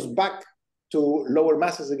then it goes back to lower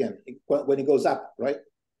masses again when it goes up, right?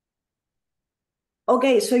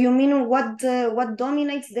 Okay, so you mean what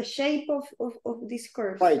dominates the shape of this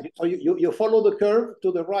curve? Right. So you follow the curve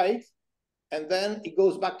to the right, and then it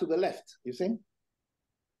goes back to the left. You see?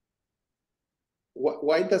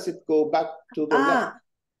 Why does it go back to the left?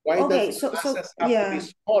 Why does the masses have to be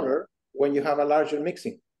smaller when you have a larger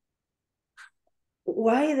mixing?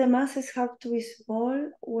 Why the masses have to be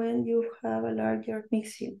small when you have a larger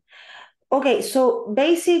mixing? Okay, so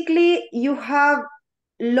basically you have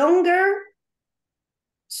longer.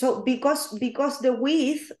 So because the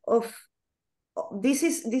width of this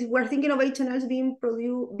we're thinking of HNLs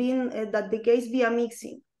being that decays via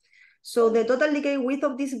mixing. So the total decay width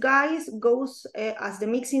of these guys goes as the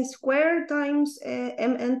mixing square times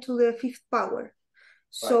mn to the 5th power.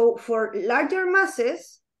 So for larger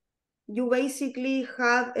masses, you basically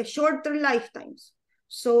have a shorter lifetimes.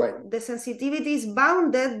 So the sensitivity is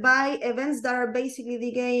bounded by events that are basically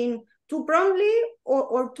decaying too promptly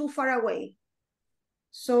or too far away.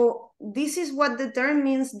 So this is what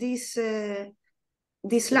determines this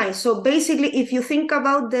line. So basically, if you think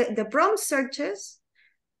about the prompt searches,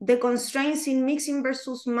 the constraints in mixing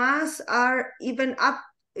versus mass are even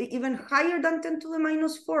higher than 10 to the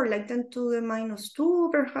 -4, like 10 to the -2,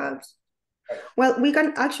 perhaps. Well, we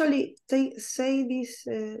can actually take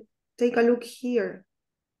a look here.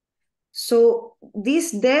 So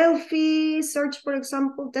this Delphi search, for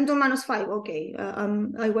example, 10 to the -5, okay,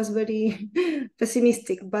 I was very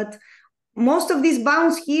pessimistic, but most of these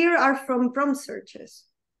bounds here are from prompt searches.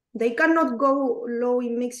 They cannot go low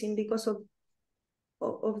in mixing because of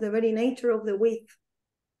the very nature of the width.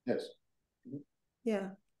 Yes.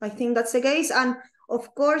 Yeah, I think that's the case. And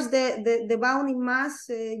of course, the bound in mass,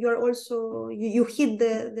 you are also, you hit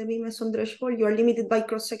the meson threshold, you are limited by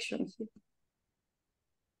cross-section here.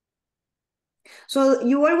 So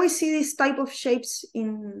you always see this type of shapes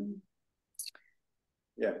in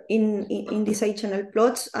these HNL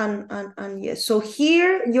plots, and yes. So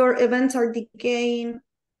here your events are decaying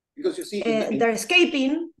because you see they're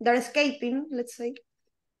escaping. Let's say.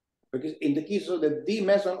 Because in the case of the D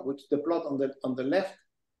meson, which is the plot on the left,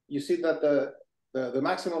 you see that the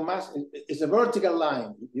maximum mass is a vertical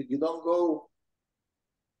line. You don't go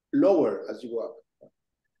lower as you go up.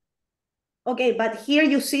 Okay, but here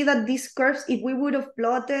you see that these curves, if we would have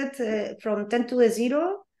plotted from 10 to the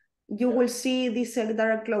 0, you will see these that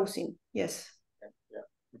are closing. Yes.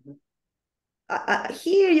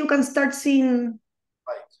 Here you can start seeing.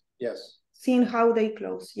 Right. Yes. Seeing how they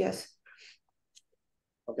close. Yes.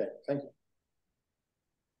 Okay. Thank you.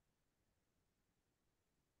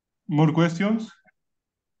 More questions?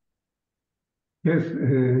 Yes.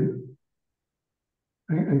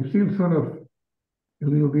 I'm still sort of a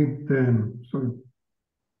little bit, sorry,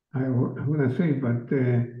 I wouldn't say, but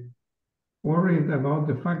worried about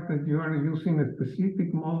the fact that you are using a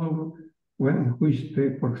specific model which,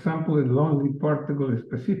 for example, a lonely particle, a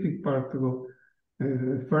specific particle,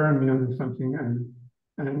 fermion or something, and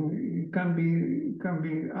it can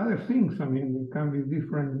be other things. I mean, it can be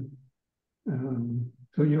different.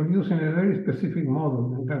 So you're using a very specific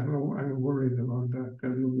model, and that's why I'm worried about that a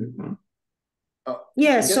little bit. No?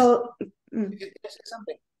 Yeah. So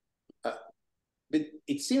something. But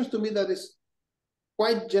it seems to me that it's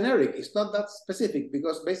quite generic. It's not that specific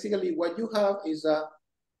because basically what you have is a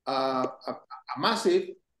massive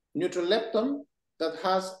neutral lepton that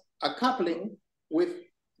has a coupling with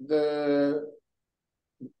a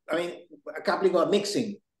coupling or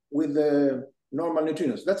mixing with the normal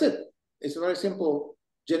neutrinos. That's it. It's a very simple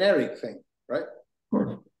generic thing, right? Of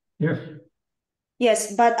course. Yes.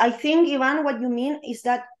 Yes, but I think, Ivan, what you mean is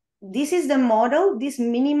that this is the model, this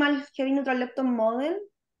minimal heavy neutral lepton model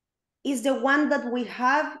is the one that we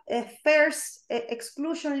have first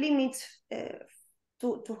exclusion limits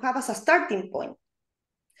to have as a starting point.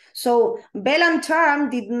 So Bell and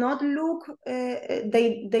Charm did not look,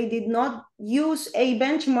 they did not use a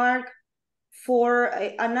benchmark for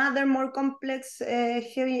another more complex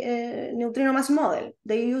heavy neutrino mass model.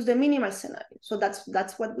 They use the minimal scenario. So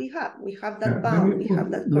that's what we have. We have that bound, we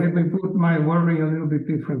have that curve. Let me put my worry a little bit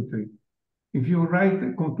differently. If you write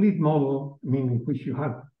a complete model, meaning which you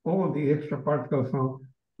have all the extra particles on,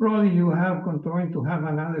 probably you have going to have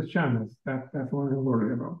another channel. That's what I'm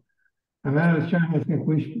worried about. Another channel in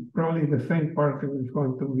which probably the same particle is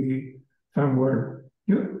going to be somewhere.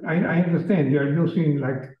 I understand you're using,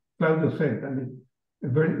 like Claudio said, I mean, a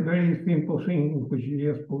very, very simple thing in which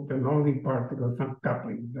you just put a lonely particle, some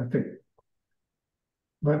coupling, that's it.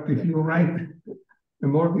 But if you write a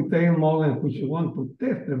more detailed model in which you want to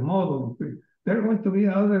test the model, there are going to be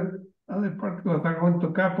other particles that are going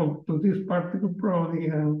to couple to this particle probably,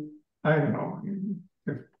 and I don't know.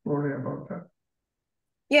 Just worry about that.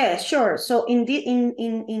 Yeah, sure. So in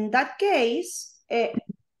that case,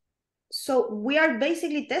 so we are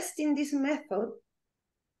basically testing this method.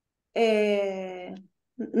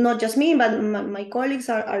 Not just me, but my colleagues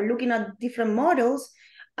are looking at different models,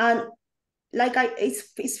 and like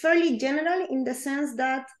it's fairly general in the sense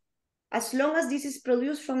that as long as this is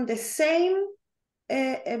produced from the same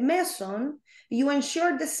meson, you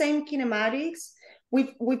ensure the same kinematics.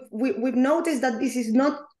 We've noticed that this is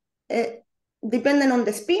not dependent on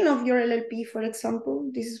the spin of your LLP, for example.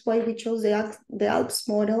 This is why we chose the ALPS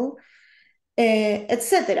model,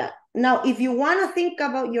 etc. Now, if you want to think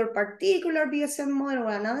about your particular BSM model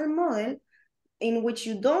or another model in which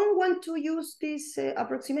you don't want to use these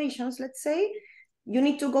approximations, let's say, you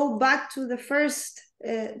need to go back to the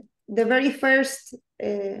very first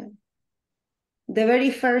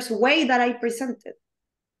way that I presented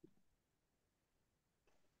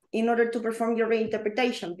in order to perform your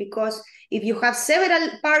reinterpretation. Because if you have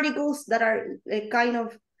several particles that are kind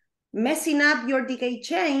of messing up your decay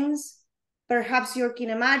chains, perhaps your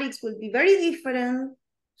kinematics will be very different,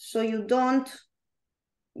 so you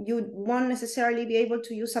won't necessarily be able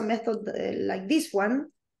to use a method like this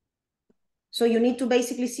one. So you need to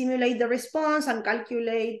basically simulate the response and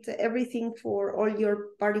calculate everything for all your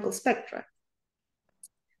particle spectra.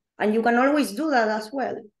 And you can always do that as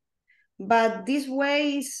well. But this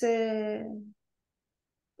way is,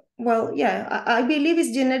 well, yeah, I believe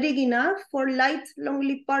it's generic enough for light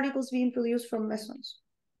long-lived particles being produced from mesons.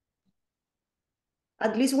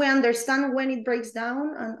 At least we understand when it breaks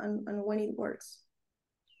down and when it works.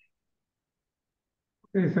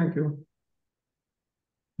 Okay, thank you.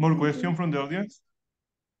 More questions from the audience?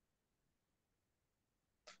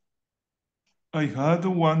 I had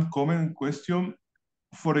one comment question.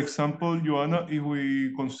 For example, Giovanna, if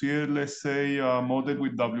we consider, let's say, a model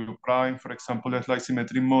with W prime, for example, a slice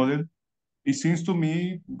symmetric model, it seems to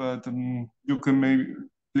me, but you can maybe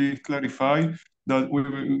please clarify that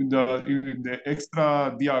the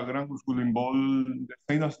extra diagram, which will involve the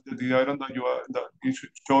same as the diagram that is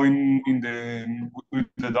showing in with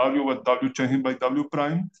the W, but W changing by W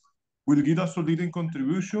prime, will give us a leading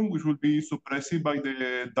contribution, which will be suppressed by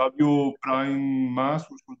the W prime mass,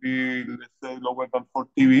 which will be, let's say, lower than 4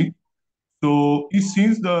 TeV. So it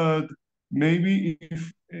seems that maybe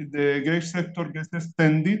if the gauge sector gets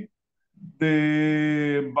extended,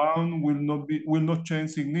 the bound will not change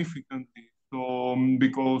significantly. So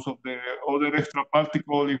because of the other extra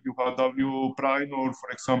particle, if you have W prime, or for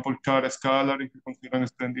example, charge scalar, if you consider an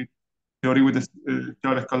extended theory with the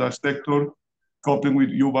charge scalar sector, coupling with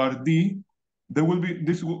U bar D,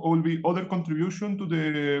 this will be other contribution to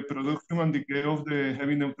the production and decay of the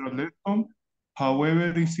heavy neutral electron.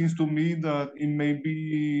 However, it seems to me that it may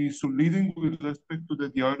be misleading with respect to the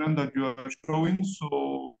diagram that you are showing.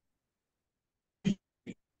 So,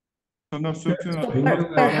 perhaps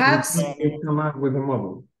come out with a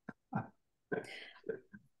model.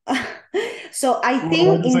 So I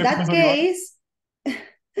think in that case,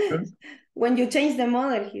 when you change the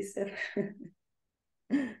model, he said.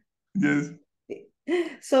 Yes.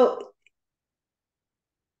 So,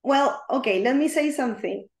 well, okay, let me say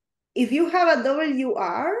something. If you have a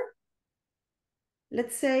WR,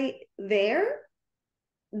 let's say there,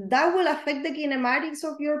 that will affect the kinematics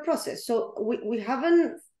of your process. So we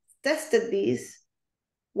haven't tested this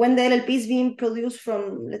when the LLP is being produced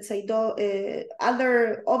from, let's say,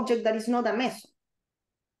 other object that is not a meson.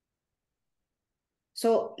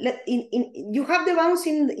 So you have the bounce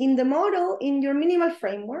in the model in your minimal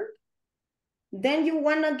framework. Then you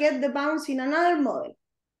want to get the bounce in another model.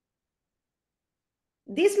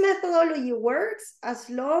 This methodology works as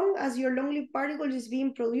long as your long-lived particle is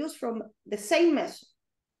being produced from the same meson,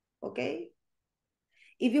 okay?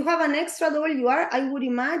 If you have an extra WR, I would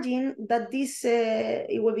imagine that this,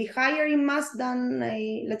 it will be higher in mass than,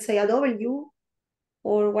 let's say, a W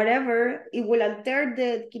or whatever. It will alter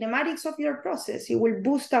the kinematics of your process. It will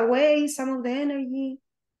boost away some of the energy.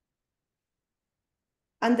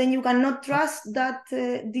 And then you cannot trust that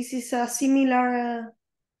this is a similar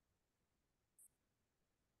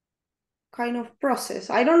kind of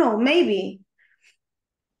process. I don't know, maybe.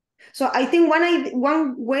 So I think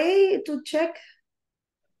one way to check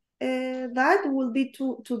that would be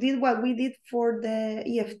to do what we did for the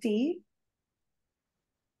EFT.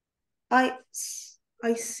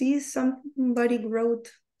 I see somebody wrote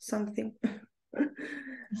something.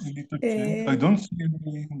 I don't see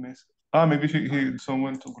any message. Maybe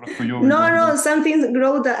someone took to you. No, something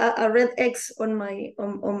wrote a red X on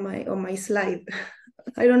my slide.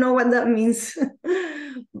 I don't know what that means.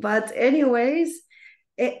 But anyways,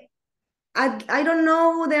 I don't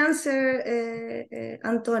know the answer,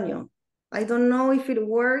 Antonio. I don't know if it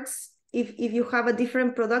works if you have a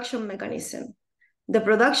different production mechanism. The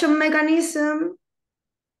production mechanism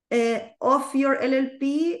of your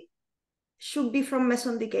LLP should be from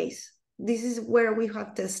meson decays. This is where we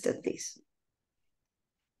have tested this.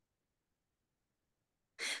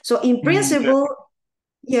 So in principle,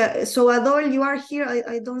 yeah, so Adol, you are here,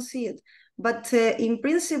 I don't see it. But in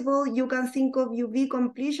principle, you can think of UV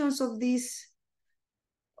completions of these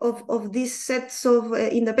sets of,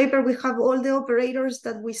 in the paper, we have all the operators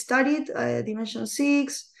that we studied, dimension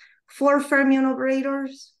 6, 4 fermion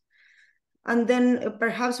operators. And then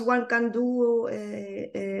perhaps one can do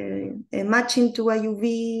a matching to a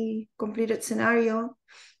UV completed scenario.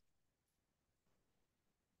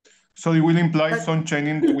 So it will imply some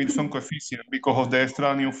changing the Wilson coefficient because of the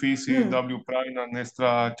extra new physics, W prime, and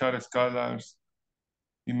extra Charles scalars.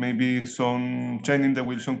 It may be some changing the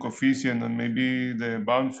Wilson coefficient, and maybe the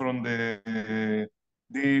bound from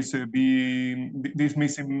this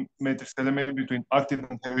missing matrix element between active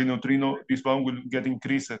and heavy neutrino, this bound will get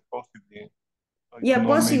increased possibly. Yeah,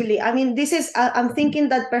 possibly. Maybe. I mean, this is, I'm thinking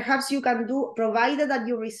that perhaps you can do, provided that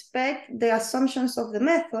you respect the assumptions of the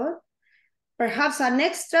method, perhaps an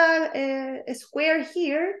extra square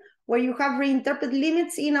here where you have reinterpret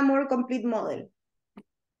limits in a more complete model.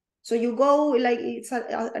 So you go, like, it's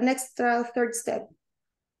an extra third step.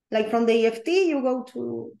 Like from the EFT, you go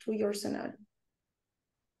to your scenario.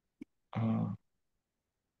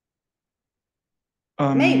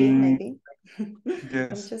 Maybe.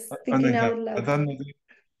 Yes. I'm just thinking out loud.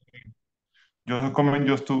 Just a comment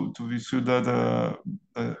just to be sure that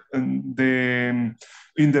in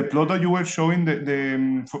the plot that you were showing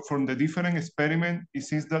from the different experiment, it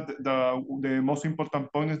seems that the most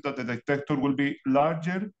important point is that the detector will be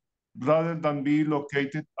larger rather than be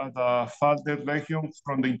located at a farther region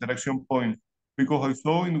from the interaction point. Because I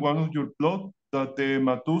saw in one of your plots that the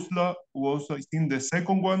Methuselah was, I think, the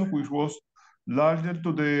second one, which was larger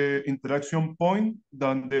to the interaction point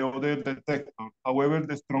than the other detector. However,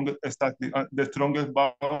 the strongest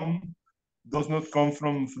bound does not come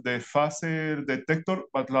from the faster detector,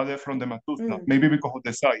 but rather from the Methuselah, maybe because of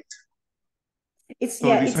the size. It's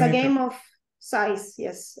a game of size,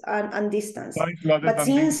 yes, and distance. But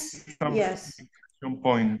since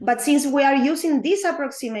but since we are using this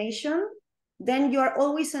approximation, then you are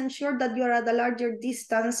always ensured that you are at a larger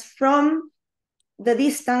distance from the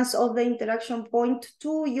distance of the interaction point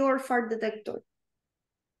to your far detector.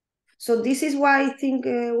 So this is why I think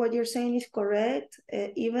what you're saying is correct.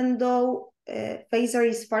 Even though phasor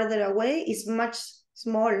is farther away, it's much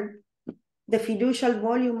smaller. The fiducial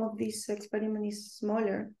volume of this experiment is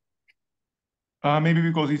smaller. Maybe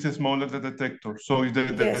because it's smaller the detector. So if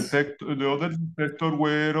the other detector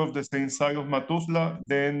were of the same size of Methuselah,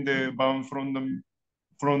 then the bound from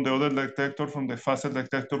the other detector, from the faster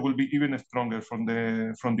detector, will be even stronger from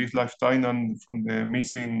this lifetime and from the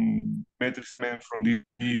missing matrix element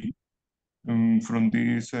from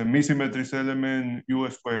this missing matrix element U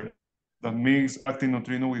squared that mix active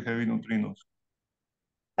neutrino with heavy neutrinos.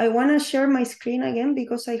 I want to share my screen again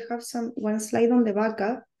because I have one slide on the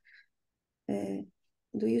backup.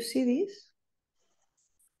 Do you see this?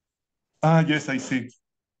 Yes, I see.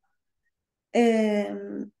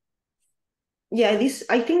 Yeah,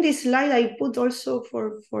 I think this slide I put also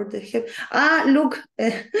for the help. Look,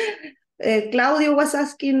 Claudio was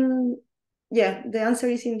asking. Yeah, the answer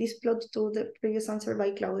is in this plot to the previous answer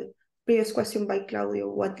by Claudio, previous question by Claudio,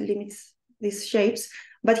 what limits these shapes.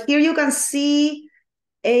 But here you can see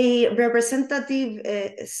a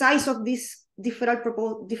representative size of these different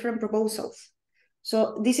proposals.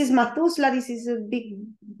 So this is Methuselah, this is a big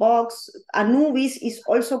box. Anubis is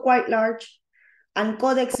also quite large. And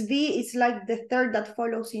Codex V is like the third that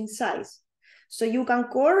follows in size. So you can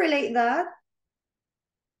correlate that.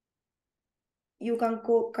 You can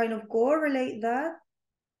kind of correlate that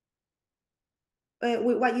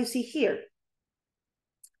with what you see here.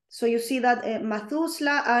 So you see that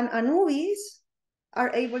Methuselah and Anubis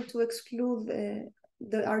are able to exclude,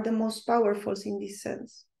 are the most powerful in this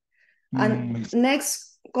sense. And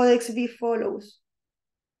next, Codex V follows.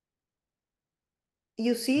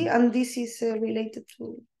 You see, and this is related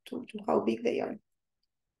to how big they are.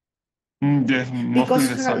 Yes, because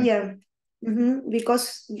the size. Yeah,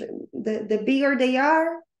 because the bigger they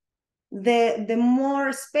are, the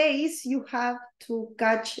more space you have to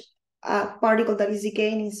catch a particle that is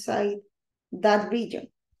decaying inside that region.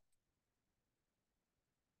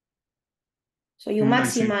 So you I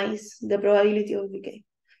see. maximize the probability of decay.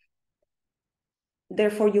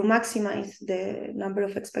 Therefore, you maximize the number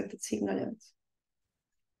of expected signal events.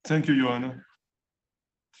 Thank you, Giovanna.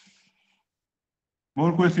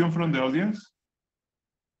 More questions from the audience?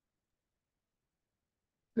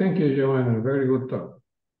 Thank you, Giovanna. Very good talk.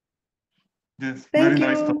 Yes, Thank very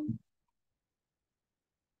nice you. talk.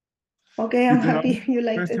 Okay, I'm Is there happy you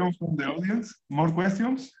liked it. questions from the audience? More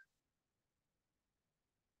questions?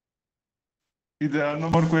 If there are no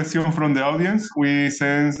more questions from the audience, we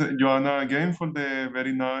thank Joanna again for the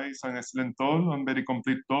very nice and excellent talk and very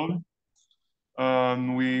complete talk.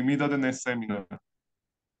 And we meet at the next seminar.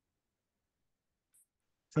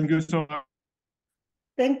 Thank you so much.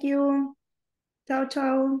 Thank you. Ciao,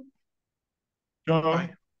 ciao. Ciao.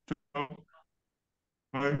 Bye. Ciao.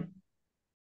 Bye.